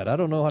 correct that? I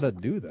don't know how to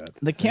do that.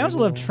 The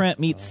Council of Trent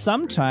meets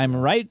sometime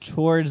right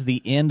towards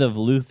the end of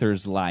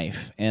Luther's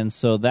life. And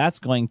so that's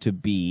going to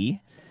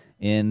be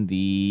in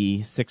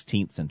the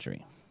 16th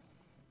century.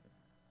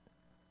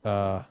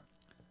 What?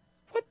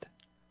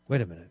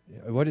 Wait a minute.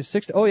 What is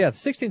 16? Oh, yeah, the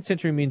 16th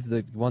century means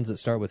the ones that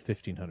start with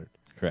 1500.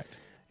 Correct.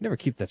 You never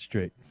keep that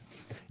straight.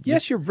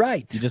 Yes, you're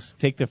right. You just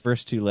take the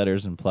first two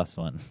letters and plus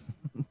one.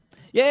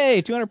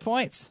 Yay, 200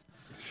 points.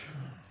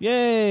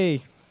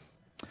 Yay.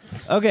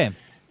 Okay.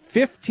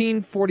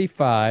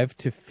 1545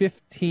 to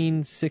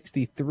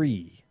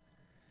 1563.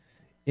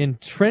 In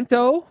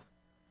Trento,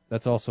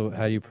 that's also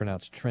how you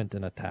pronounce Trent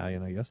in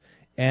Italian, I guess,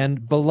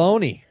 and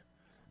Bologna,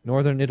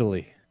 northern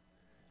Italy.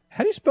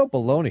 How do you spell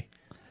Bologna?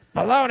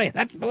 Bologna,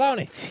 that's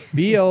Bologna.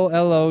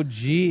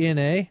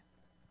 Bologna.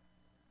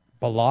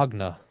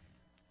 Bologna.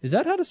 Is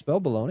that how to spell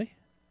bologna?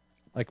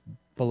 Like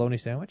bologna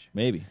sandwich?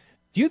 Maybe.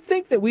 Do you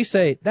think that we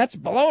say, that's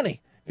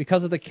bologna,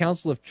 because of the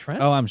Council of Trent?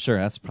 Oh, I'm sure.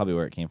 That's probably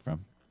where it came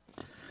from.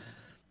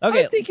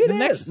 Okay, I think it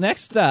is.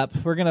 Next up,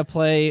 we're going to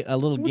play a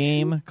little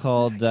game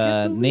called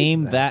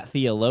Name That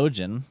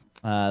Theologian.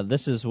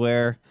 This is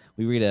where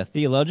we read a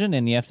theologian,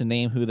 and you have to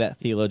name who that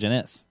theologian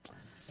is.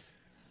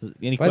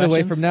 Any By questions? the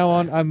way, from now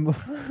on, I'm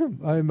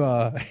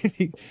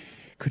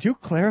could you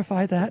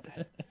clarify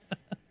that?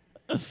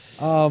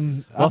 Well,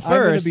 I'm going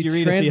first, to you be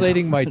read a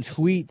translating my theologian.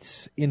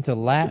 tweets into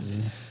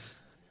Latin,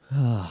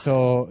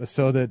 so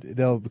that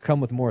they'll come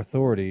with more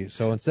authority.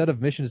 So instead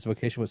of mission is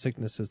vocation, what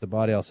sickness is the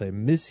body, I'll say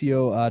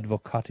missio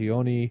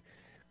advocatione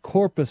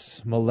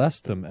corpus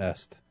molestum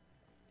est.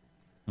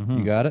 Mm-hmm.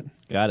 You got it?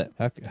 Got it.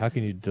 How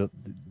can you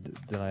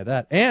deny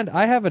that? And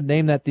I have a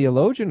Name That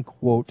Theologian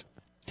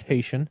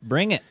quotation.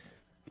 Bring it.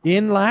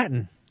 In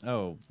Latin.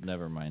 Oh,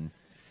 never mind.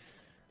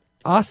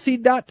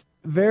 Accidat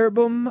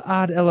verbum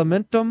ad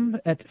elementum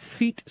et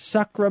fit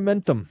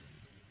sacramentum.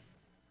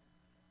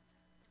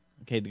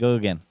 Okay, go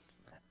again.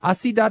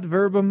 Accidat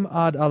verbum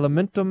ad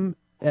elementum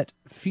et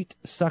fit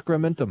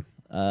sacramentum.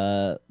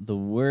 The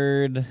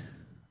word,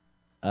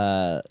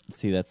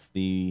 see, that's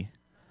the...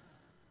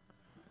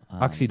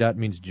 Accidat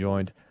means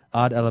joined.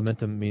 Ad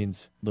elementum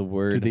means the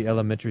word to the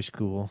elementary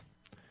school.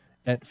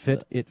 Et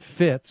fit, it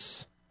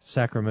fits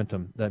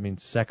sacramentum. That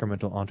means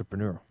sacramental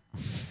entrepreneur.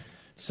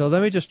 So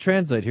let me just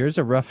translate. Here's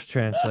a rough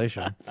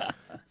translation.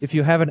 If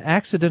you have an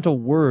accidental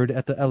word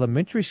at the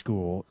elementary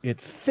school,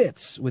 it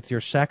fits with your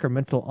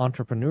sacramental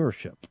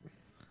entrepreneurship.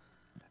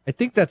 I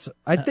think that's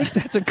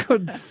a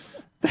good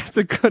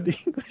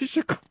English.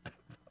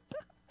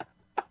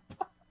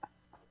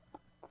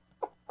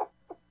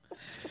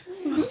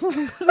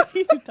 What are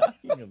you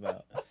talking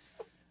about?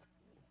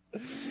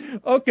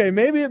 Okay,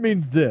 maybe it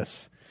means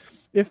this.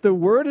 If the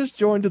word is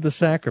joined to the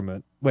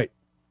sacrament,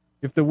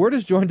 if the word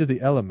is joined to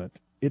the element,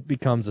 it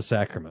becomes a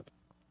sacrament.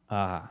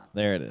 Ah,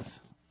 there it is.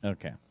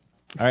 Okay.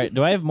 All right.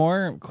 Do I have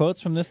more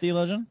quotes from this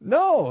theologian?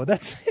 No,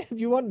 that's it.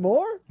 You want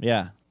more?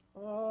 Yeah.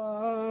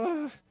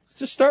 Let's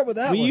just start with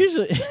that We one.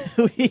 usually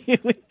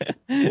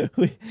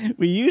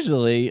we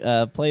usually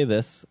play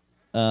this,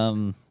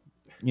 with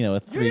You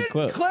 3 didn't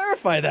quotes.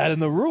 clarify that in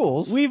the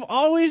rules. We've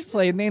always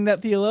played Name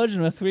That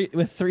Theologian with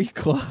three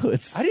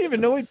quotes. I didn't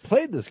even know we'd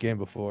played this game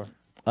before.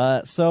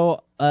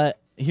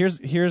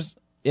 Here's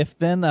if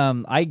then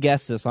I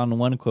guess this on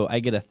one quote, I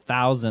get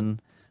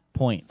 1,000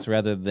 points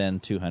rather than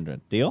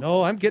 200. Deal?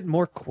 No, I'm getting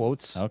more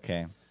quotes.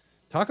 Okay.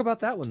 Talk about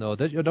that one, though.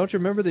 Don't you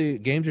remember the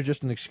games are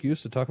just an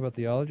excuse to talk about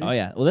theology? Oh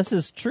yeah. Well, this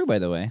is true, by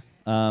the way.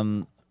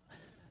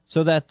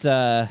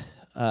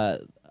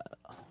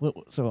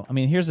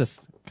 Here's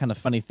this kind of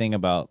funny thing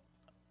about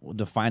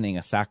defining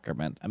a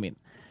sacrament. I mean,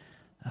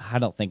 I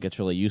don't think it's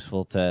really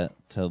useful to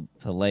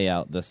lay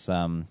out this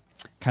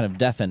kind of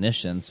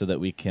definition so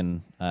that we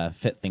can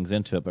fit things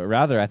into it, but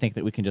rather I think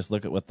that we can just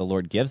look at what the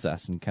Lord gives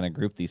us and kind of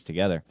group these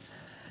together.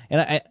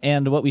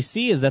 And what we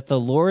see is that the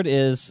Lord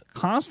is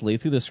constantly,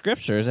 through the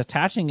Scriptures,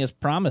 attaching His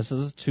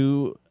promises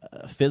to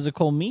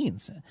physical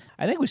means.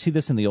 I think we see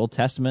this in the Old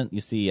Testament.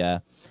 You see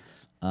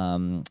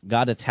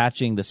God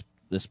attaching this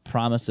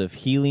promise of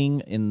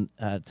healing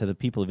to the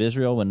people of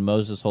Israel when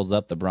Moses holds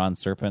up the bronze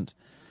serpent.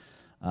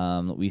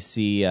 We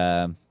see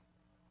the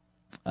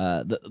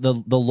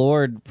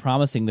Lord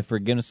promising the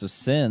forgiveness of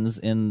sins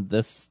in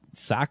this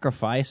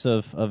sacrifice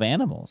of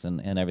animals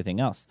and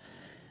everything else.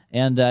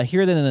 And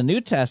here then in the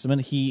New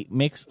Testament, He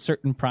makes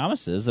certain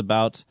promises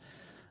about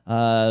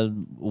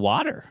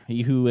water.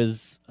 He who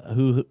is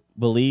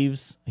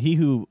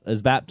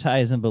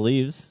baptized and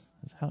believes,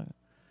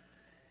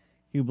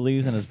 who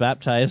believes and is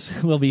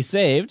baptized will be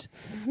saved.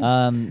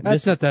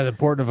 That's not that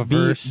important of a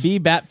verse. Be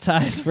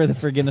baptized for the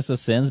forgiveness of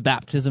sins.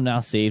 Baptism now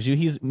saves you.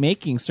 He's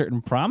making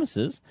certain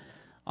promises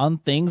on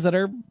things that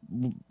are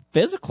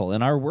physical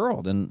in our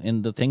world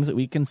and the things that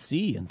we can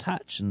see and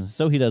touch. And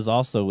so He does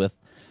also with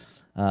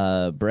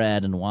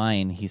bread and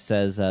wine. He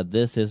says,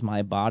 this is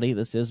my body,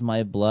 this is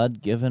my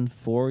blood given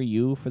for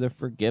you for the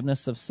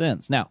forgiveness of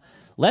sins. Now,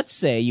 let's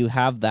say you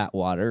have that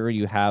water or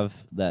you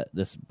have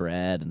this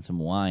bread and some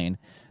wine,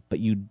 but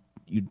you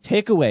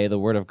take away the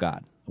Word of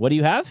God. What do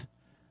you have?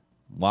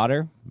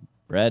 Water,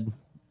 bread,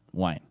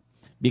 wine.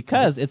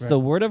 Because it's the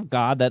Word of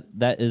God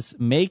that is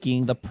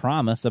making the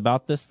promise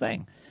about this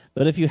thing.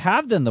 But if you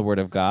have then the Word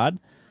of God,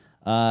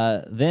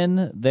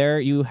 then there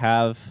you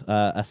have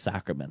a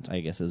sacrament,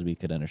 I guess, as we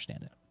could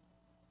understand it.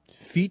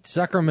 Feet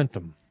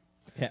sacramentum.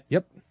 Yeah.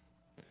 Yep.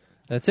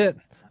 That's it.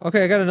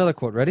 Okay, I got another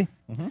quote. Ready?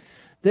 Mm-hmm.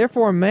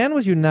 Therefore, man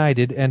was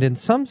united and in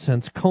some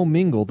sense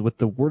commingled with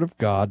the Word of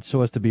God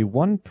so as to be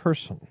one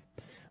person.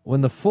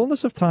 When the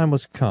fullness of time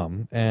was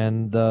come,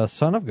 and the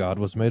Son of God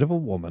was made of a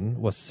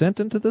woman, was sent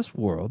into this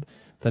world,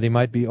 that He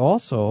might be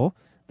also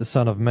the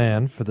Son of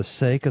Man for the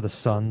sake of the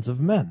sons of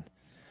men.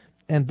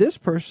 And this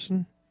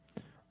person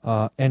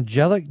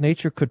angelic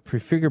nature could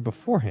prefigure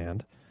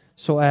beforehand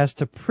so as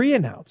to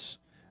pre-announce,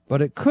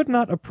 but it could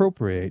not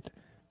appropriate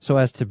so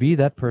as to be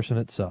that person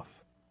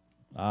itself.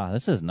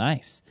 This is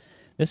nice.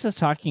 This is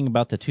talking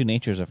about the two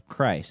natures of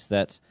Christ,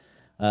 that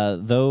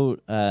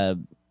though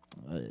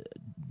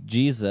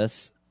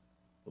Jesus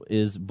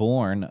is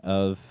born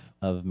of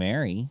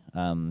Mary,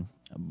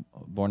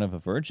 born of a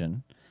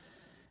virgin,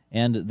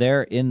 and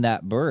there in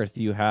that birth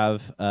you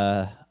have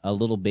a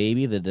little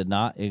baby that did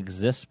not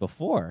exist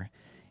before.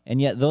 And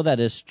yet, though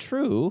that is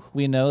true,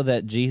 we know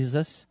that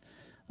Jesus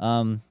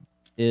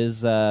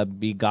is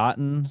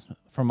begotten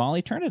from all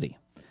eternity.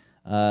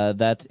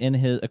 That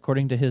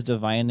according to His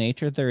divine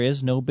nature, there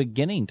is no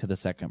beginning to the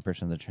second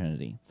person of the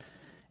Trinity.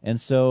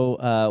 And so,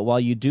 while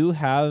you do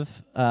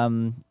have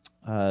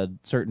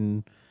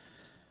certain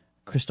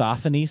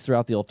Christophanies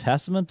throughout the Old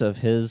Testament of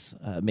His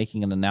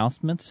making an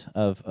announcement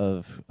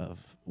of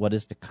what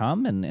is to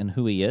come and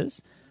who He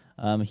is,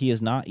 He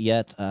is not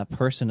yet a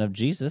person of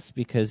Jesus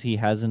because He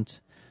hasn't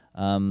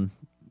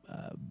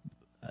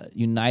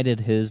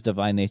united His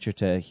divine nature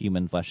to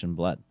human flesh and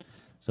blood.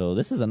 So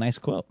this is a nice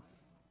quote.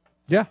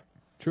 Yeah,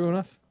 true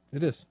enough.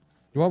 It is.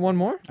 You want one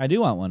more? I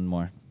do want one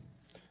more.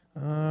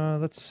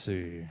 Let's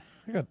see.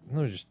 Let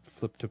me just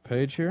flip to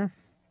page here.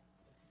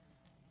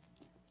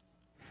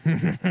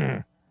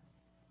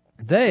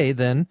 They,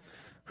 then,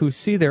 who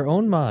see their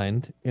own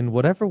mind in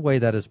whatever way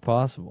that is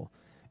possible,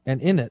 and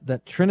in it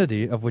that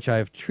Trinity of which I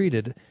have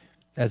treated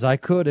as I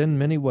could in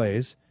many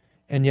ways,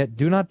 and yet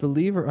do not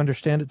believe or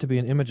understand it to be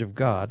an image of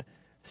God,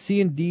 see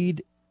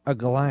indeed a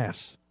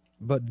glass,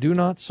 but do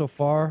not so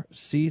far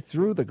see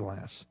through the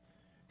glass.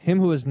 Him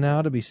who is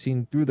now to be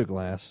seen through the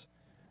glass,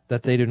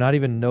 that they do not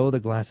even know the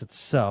glass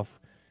itself,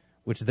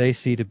 which they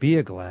see to be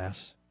a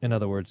glass, in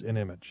other words, an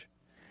image.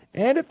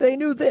 And if they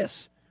knew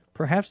this,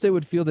 perhaps they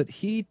would feel that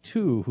he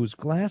too, whose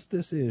glass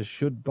this is,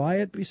 should by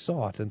it be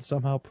sought and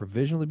somehow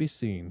provisionally be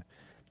seen,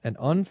 an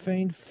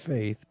unfeigned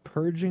faith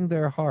purging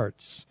their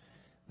hearts,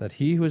 that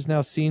he who is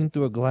now seen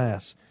through a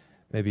glass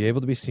may be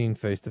able to be seen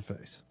face to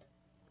face.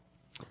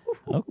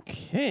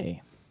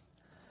 Okay.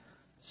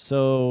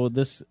 So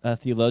this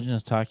theologian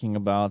is talking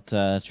about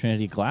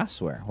Trinity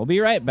glassware. We'll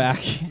be right back.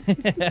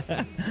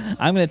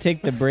 I'm going to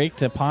take the break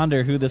to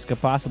ponder who this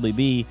could possibly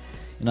be.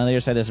 And on the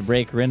other side of this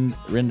break,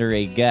 render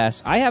a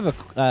guess. I have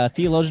a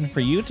theologian for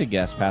you to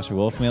guess, Pastor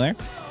Wolfmueller.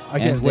 I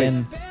can't wait.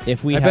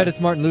 I bet it's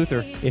Martin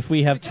Luther. If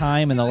we have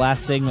time in the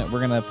last segment,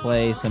 we're going to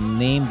play some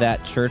Name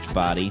That Church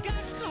Body.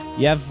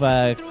 You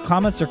have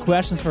comments or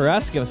questions for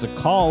us, give us a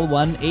call,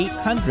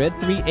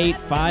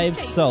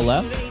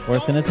 1-800-385-SOLA, or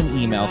send us an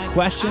email,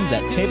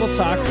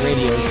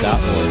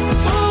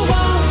 questions@tabletalkradio.org.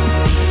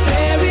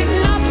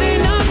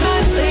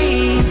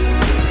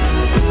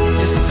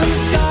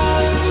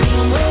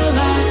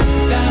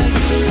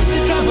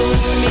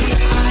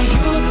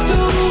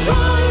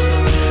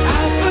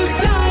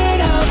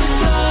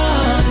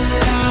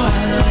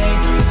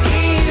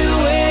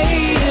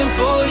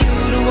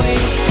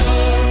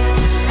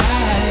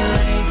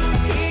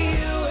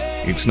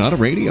 It's not a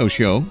radio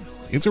show,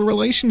 it's a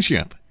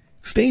relationship.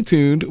 Stay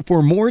tuned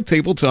for more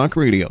Table Talk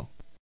Radio.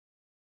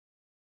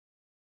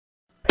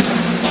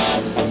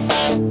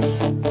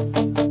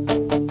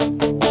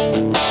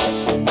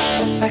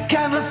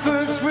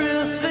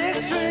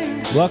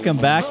 Welcome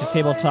back to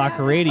Table Talk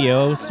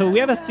Radio. So we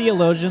have a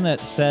theologian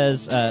that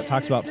says,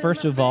 talks about,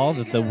 first of all,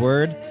 that the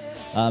Word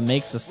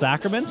makes a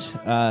sacrament.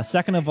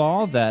 Second of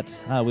all, that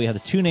we have the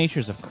two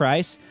natures of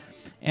Christ.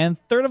 And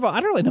third of all, I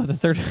don't really know what the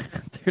third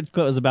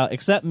quote was about,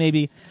 except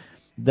maybe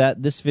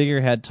that this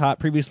figure had taught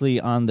previously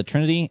on the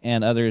Trinity,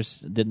 and others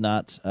did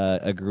not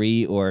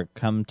agree or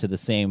come to the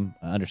same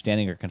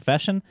understanding or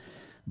confession.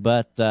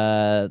 But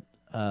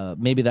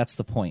maybe that's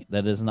the point.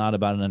 That is not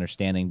about an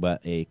understanding,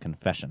 but a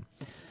confession.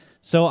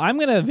 So I'm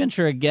going to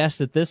venture a guess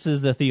that this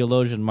is the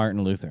theologian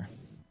Martin Luther.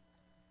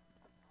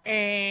 Oh.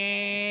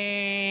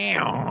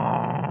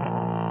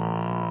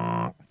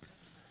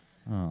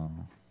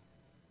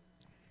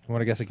 You want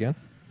to guess again?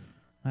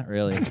 Not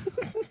really.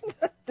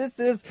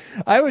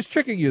 I was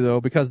tricking you, though,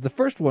 because the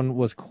first one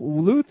was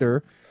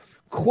Luther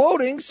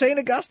quoting St.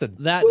 Augustine.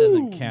 That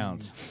doesn't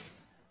count.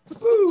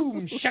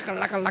 Boom!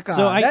 Shaka-laka-laka.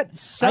 So I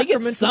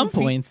get some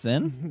points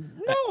then.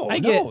 No, I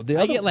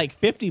get like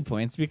 50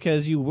 points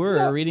because you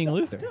were reading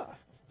Luther.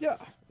 Yeah,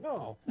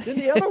 no. Then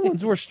the other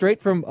ones were straight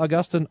from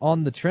Augustine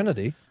on the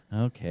Trinity.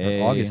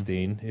 Okay. Or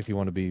Augustine, if you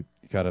want to be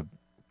kind of,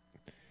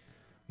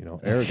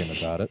 arrogant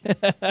about it.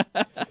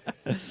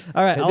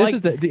 All right. This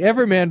is the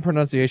everyman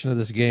pronunciation of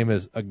this game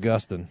is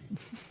Augustine,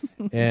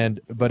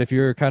 but if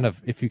you kind of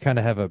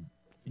have a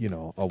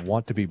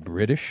want to be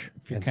British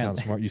and sound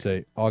smart, you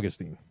say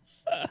Augustine.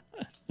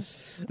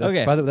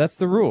 Okay. By the way, that's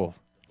the rule.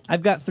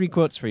 I've got 3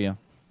 quotes for you.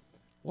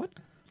 What?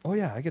 Oh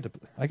yeah, I get to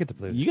play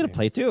this. You get to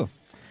play too.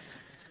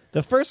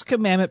 The first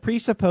commandment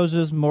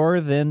presupposes more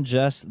than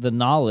just the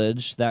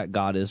knowledge that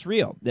God is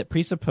real. It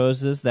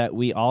presupposes that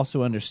we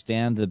also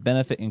understand the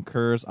benefit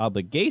incurs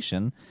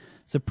obligation.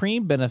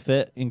 Supreme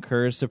benefit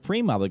incurs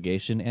supreme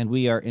obligation, and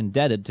we are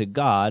indebted to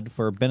God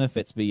for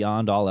benefits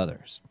beyond all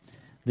others.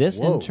 This,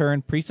 in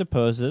turn,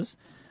 presupposes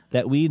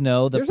that we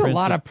know the There's a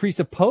lot of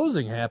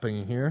presupposing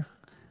happening here.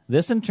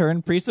 This, in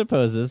turn,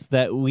 presupposes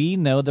that we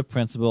know the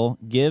principle,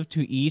 give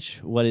to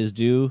each what is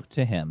due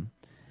to him,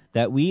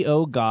 that we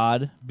owe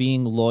God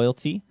being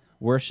loyalty,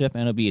 worship,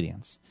 and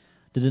obedience.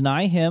 To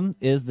deny him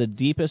is the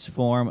deepest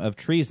form of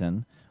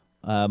treason,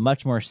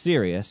 much more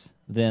serious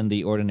than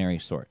the ordinary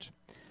sort.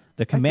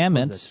 The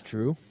commandment, that's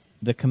true.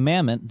 The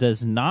commandment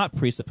does not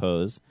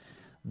presuppose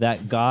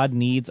that God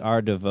needs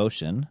our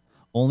devotion,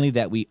 only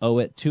that we owe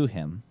it to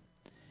him.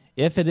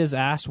 If it is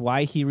asked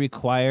why he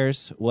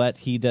requires what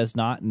he does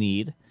not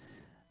need,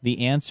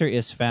 the answer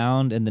is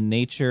found in the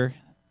nature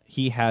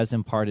he has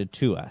imparted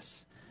to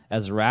us.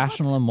 As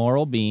rational and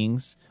moral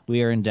beings,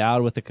 we are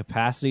endowed with the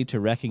capacity to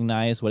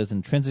recognize what is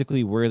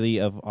intrinsically worthy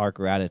of our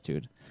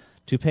gratitude.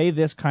 To pay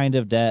this kind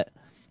of debt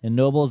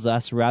ennobles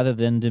us rather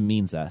than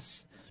demeans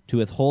us. To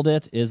withhold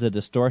it is a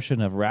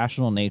distortion of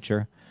rational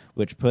nature,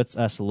 which puts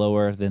us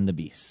lower than the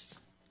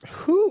beasts.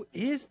 Who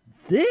is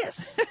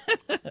this?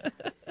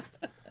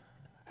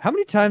 How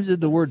many times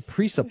did the word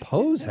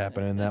presuppose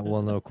happen in that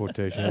well-known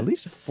quotation? At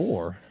least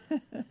 4.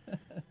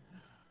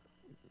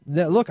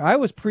 Now, look, I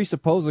was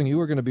presupposing you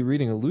were going to be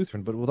reading a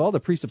Lutheran, but with all the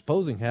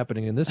presupposing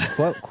happening in this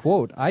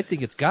quote, I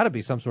think it's got to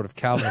be some sort of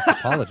Calvinist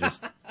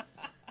apologist.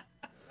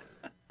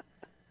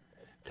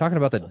 Talking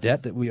about the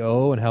debt that we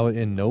owe and how it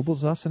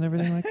ennobles us and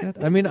everything like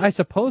that. I mean, I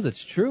suppose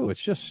it's true.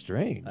 It's just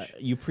strange.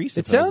 You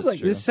presuppose it sounds like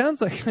true. It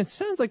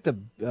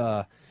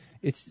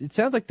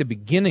sounds like the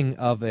beginning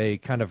of a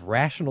kind of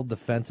rational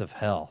defense of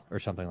hell or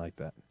something like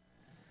that.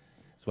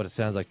 That's what it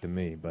sounds like to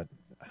me, but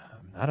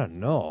I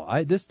don't know.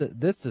 This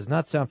does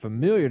not sound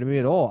familiar to me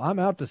at all. I'm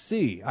out to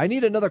sea. I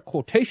need another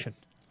quotation.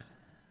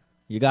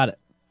 You got it.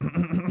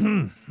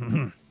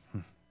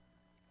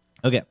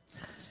 Okay.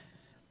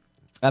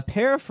 A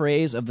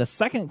paraphrase of the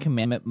second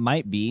commandment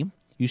might be,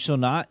 "You shall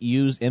not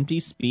use empty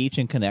speech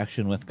in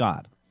connection with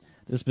God."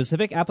 The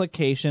specific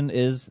application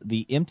is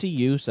the empty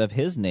use of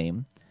his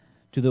name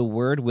to the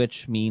word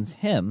which means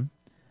him,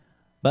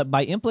 but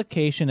by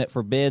implication it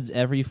forbids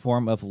every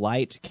form of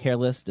light,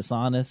 careless,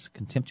 dishonest,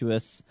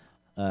 contemptuous,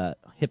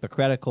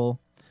 hypocritical,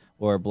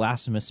 or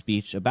blasphemous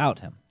speech about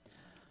him.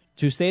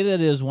 To say that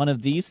it is one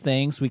of these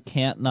things we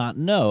can't not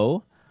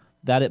know,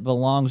 that it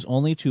belongs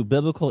only to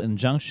biblical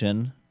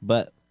injunction,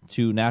 but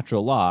to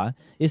natural law,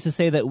 is to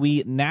say that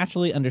we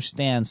naturally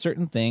understand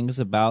certain things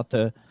about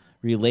the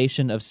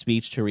relation of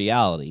speech to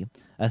reality,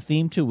 a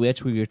theme to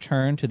which we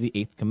return to the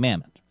eighth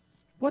commandment.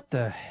 What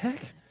the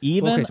heck?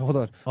 Even okay, so hold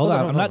on.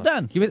 I'm not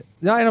done.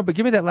 No, I know, but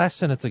give me that last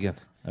sentence again.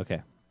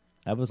 Okay.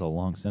 That was a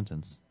long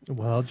sentence.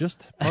 Well,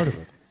 just part of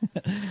it.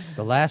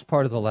 The last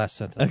part of the last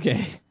sentence.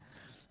 Okay.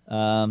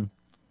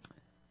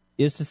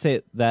 Is to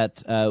say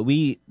that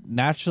we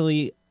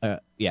naturally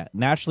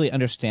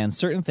understand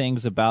certain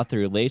things about the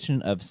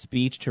relation of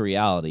speech to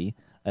reality,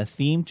 a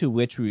theme to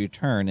which we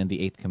return in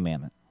the eighth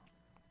commandment.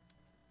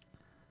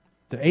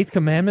 The eighth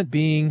commandment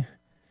being,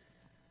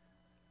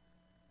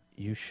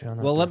 you shall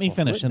not. Well, let me bear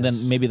false finish, and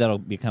witness. then maybe that'll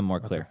become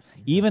more clear.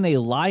 Okay. Even a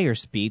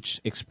liar's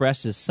speech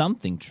expresses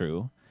something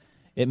true.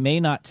 It may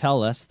not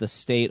tell us the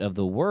state of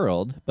the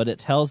world, but it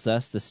tells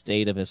us the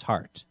state of his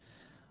heart.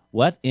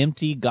 What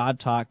empty God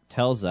talk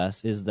tells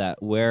us is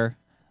that where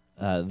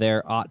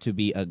there ought to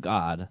be a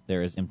God,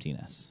 there is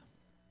emptiness.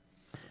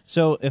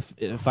 So,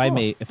 if I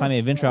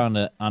may venture on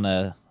a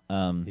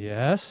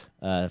yes,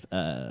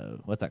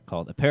 what's that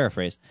called? A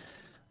paraphrase.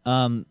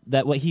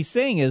 That what he's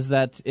saying is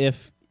that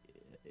if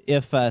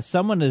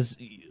someone is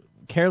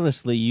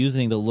carelessly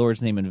using the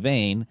Lord's name in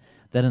vain,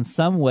 that in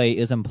some way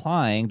is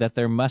implying that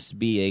there must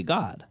be a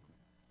God.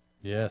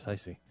 Yes, I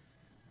see.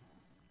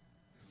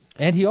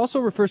 And he also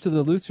refers to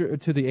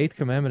the eighth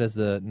commandment as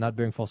the not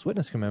bearing false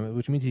witness commandment,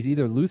 which means he's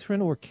either Lutheran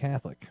or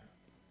Catholic.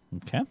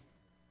 Okay.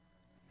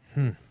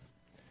 And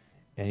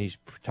he's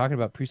talking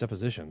about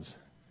presuppositions.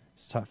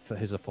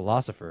 He's a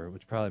philosopher,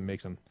 which probably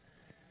makes him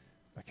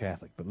a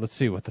Catholic. But let's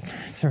see what the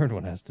third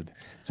one has to do.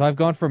 So I've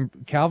gone from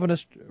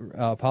Calvinist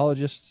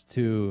apologists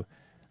to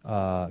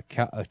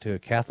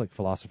Catholic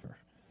philosopher.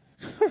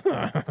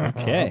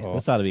 Okay,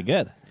 this ought to be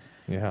good.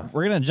 Yeah.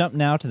 We're going to jump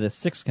now to the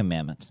sixth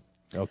commandment.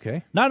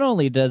 Okay. Not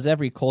only does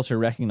every culture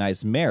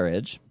recognize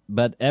marriage,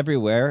 but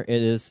everywhere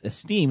it is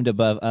esteemed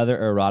above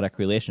other erotic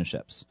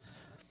relationships.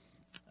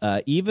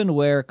 Even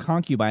where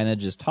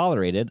concubinage is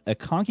tolerated, a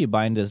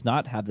concubine does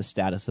not have the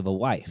status of a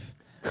wife.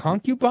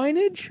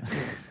 Concubinage?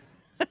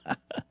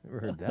 Never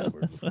heard that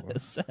word That's before. what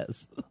it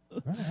says.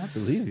 I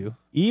believe you.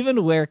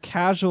 Even where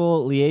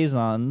casual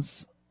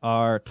liaisons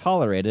are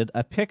tolerated,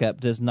 a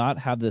pickup does not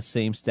have the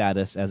same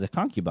status as a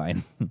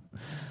concubine.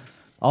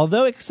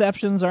 Although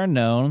exceptions are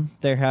known,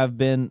 they have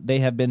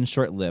been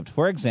short-lived.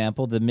 For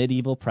example, the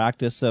medieval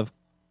practice of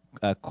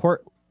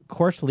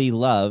courtly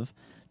love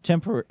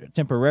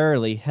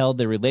temporarily held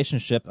the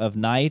relationship of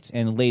knight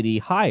and lady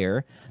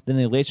higher than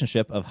the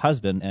relationship of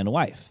husband and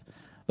wife.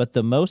 But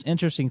the most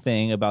interesting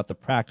thing about the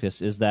practice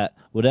is that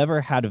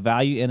whatever had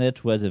value in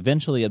it was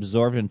eventually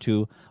absorbed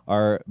into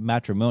our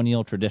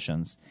matrimonial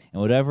traditions,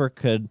 and whatever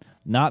could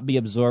not be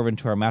absorbed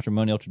into our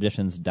matrimonial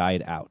traditions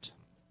died out.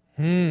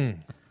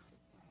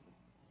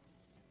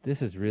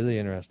 This is really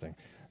interesting.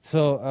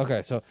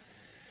 So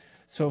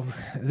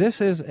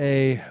this is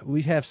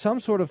we have some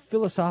sort of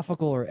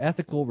philosophical or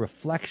ethical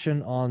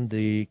reflection on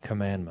the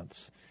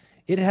commandments.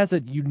 It has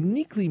a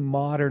uniquely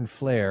modern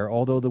flair,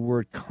 although the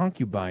word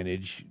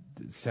concubinage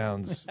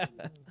sounds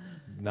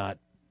not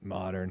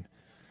modern.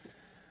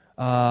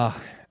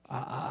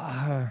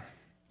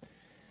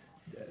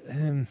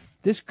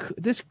 This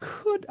could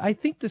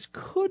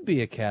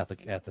be a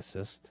Catholic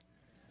ethicist.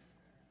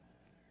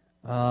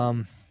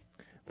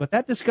 But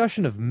that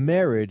discussion of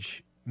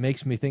marriage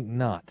makes me think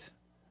not.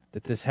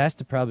 That this has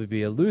to probably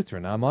be a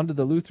Lutheran. I'm onto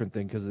the Lutheran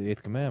thing because of the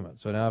Eighth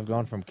Commandment. So now I've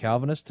gone from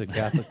Calvinist to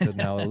Catholic to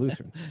now a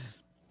Lutheran.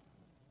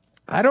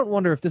 I don't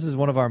wonder if this is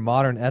one of our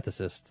modern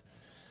ethicists.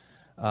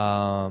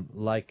 What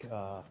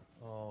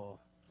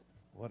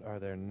are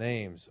their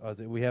names?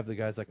 We have the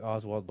guys like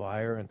Oswald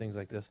Bayer and things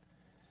like this.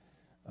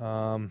 We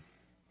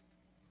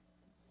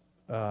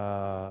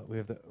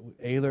have the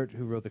Ehlert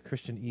who wrote the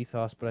Christian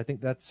Ethos, but I think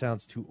that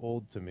sounds too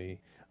old to me.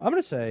 I'm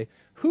going to say,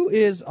 who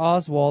is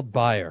Oswald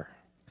Bayer?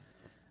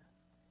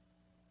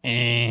 Who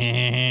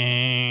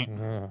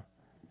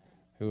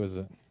is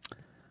it?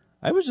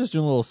 I was just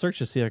doing a little search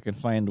to see if I could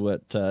find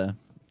what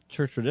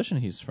church tradition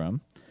he's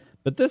from.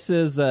 But this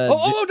is...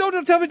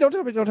 don't tell me.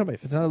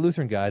 If it's not a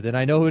Lutheran guy, then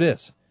I know who it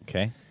is.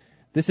 Okay.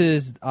 This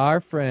is our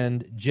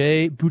friend,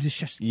 Jay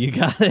Budiszewski. You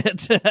got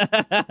it.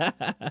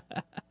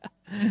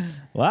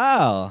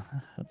 Wow.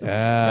 That's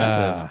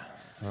impressive.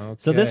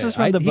 So this is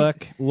from Okay. the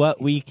book,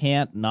 What We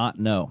Can't Not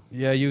Know.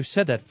 Yeah, you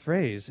said that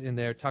phrase in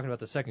there talking about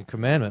the second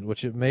commandment,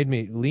 which it made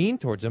me lean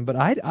towards him. But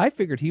I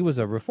figured he was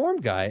a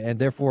Reformed guy and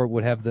therefore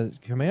would have the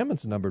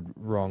commandments numbered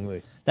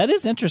wrongly. That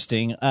is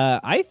interesting.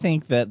 I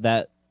think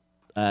that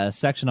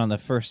section on the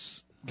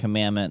first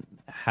commandment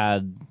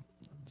had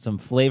some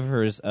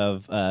flavors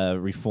of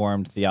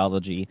Reformed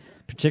theology,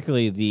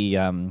 particularly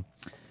the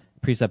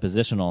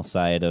presuppositional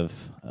side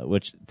of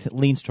which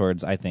leans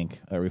towards, I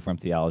think,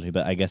 Reformed theology,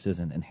 but I guess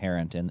isn't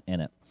inherent in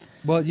it.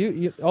 Well,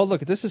 oh,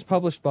 look, this is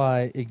published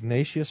by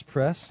Ignatius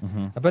Press.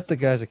 I bet the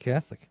guy's a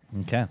Catholic.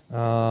 Okay.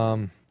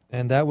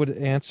 And that would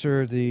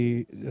answer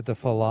the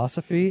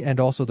philosophy and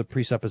also the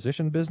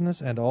presupposition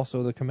business and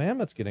also the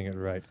commandments getting it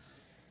right.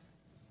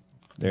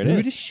 There it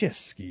is.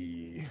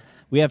 Budishevsky.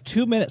 We have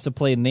 2 minutes to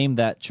play Name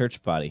That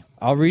Church Body.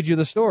 I'll read you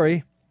the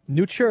story.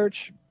 New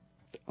church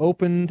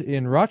opened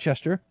in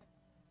Rochester.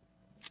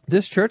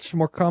 This church,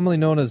 more commonly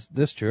known as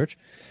this church,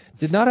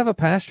 did not have a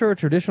pastor or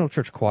traditional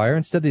church choir.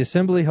 Instead, the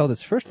assembly held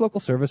its first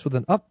local service with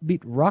an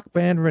upbeat rock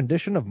band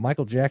rendition of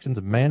Michael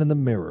Jackson's Man in the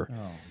Mirror.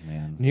 Oh,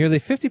 man. Nearly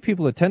 50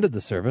 people attended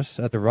the service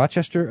at the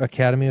Rochester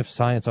Academy of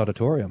Science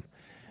Auditorium.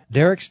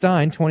 Derek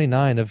Stein,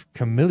 29, of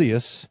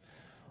Camillus,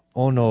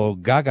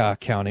 Onondaga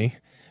County,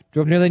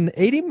 drove nearly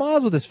 80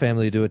 miles with his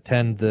family to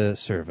attend the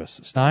service.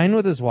 Stein,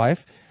 with his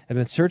wife, had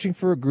been searching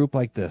for a group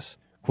like this.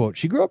 Quote,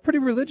 "She grew up pretty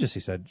religious," he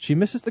said. "She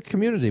misses the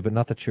community, but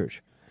not the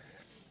church."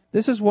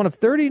 This is one of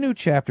 30 new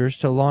chapters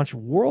to launch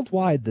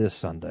worldwide this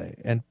Sunday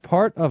and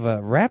part of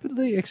a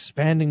rapidly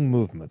expanding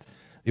movement.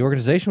 The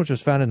organization, which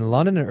was founded in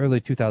London in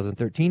early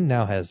 2013,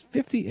 now has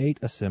 58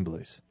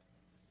 assemblies.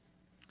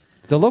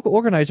 The local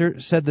organizer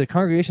said the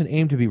congregation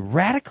aimed to be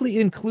radically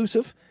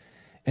inclusive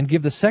and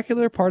give the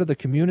secular part of the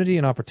community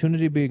an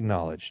opportunity to be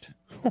acknowledged.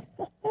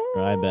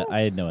 I bet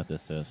I know what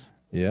this is.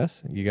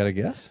 Yes? You got a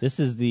guess? This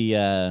is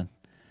the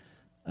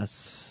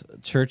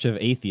Church of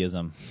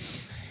Atheism.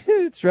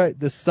 That's right.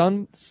 The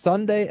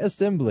Sunday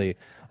Assembly,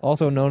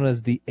 also known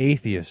as the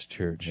Atheist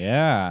Church.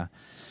 Yeah.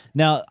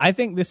 Now, I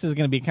think this is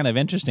going to be kind of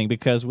interesting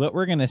because what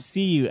we're going to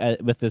see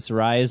with this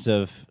rise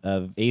of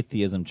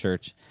atheism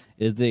church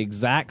is the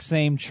exact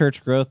same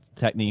church growth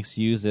techniques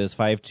used as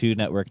 5-2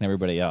 Network and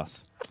everybody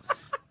else.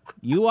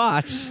 You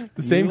watch.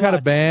 The same kind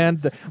of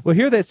band. Well,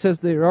 here that says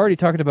they're already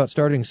talking about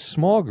starting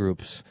small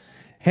groups.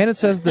 Hannon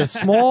says the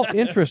small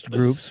interest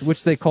groups,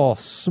 which they call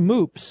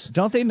SMOOPs,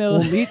 don't they know,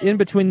 will meet in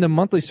between the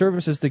monthly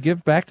services to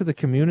give back to the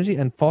community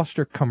and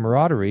foster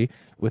camaraderie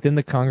within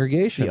the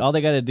congregation. See, all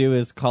they got to do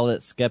is call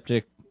it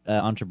skeptic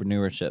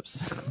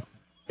entrepreneurships.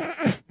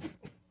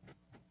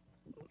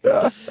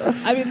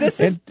 I mean, this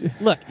is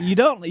look. You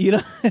don't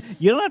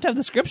have to have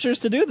the scriptures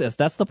to do this.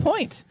 That's the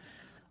point.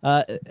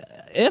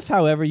 If,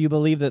 however, you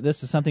believe that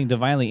this is something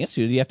divinely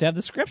instituted, you have to have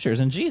the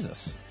scriptures and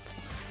Jesus.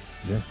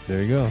 Yeah,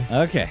 there you go.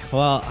 Okay,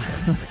 well,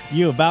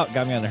 you about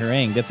got me on a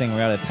harangue. Good thing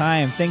we're out of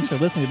time. Thanks for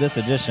listening to this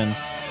edition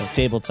of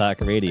Table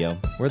Talk Radio,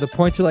 where the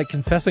points are like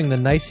confessing the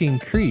Nicene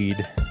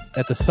Creed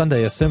at the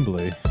Sunday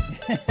Assembly.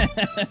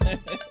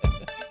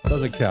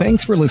 Doesn't count.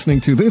 Thanks for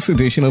listening to this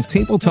edition of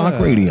Table Talk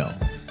Radio.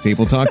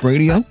 Table Talk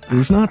Radio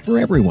is not for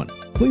everyone.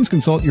 Please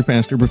consult your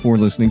pastor before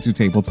listening to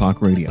Table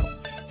Talk Radio.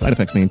 Side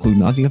effects may include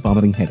nausea,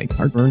 vomiting, headache,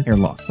 heartburn, hair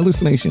loss,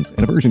 hallucinations, and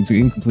aversion to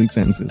incomplete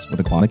sentences with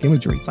aquatic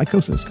imagery,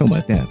 psychosis,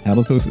 coma, death,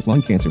 halitosis,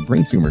 lung cancer,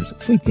 brain tumors,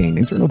 sleep gain,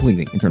 internal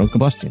bleeding, internal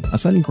combustion, a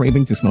sudden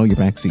craving to smell your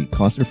backseat,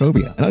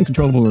 claustrophobia, an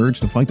uncontrollable urge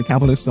to fight the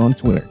Calvinists on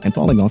Twitter, and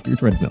falling off your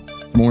treadmill.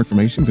 For more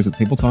information, visit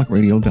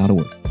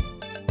tabletalkradio.org.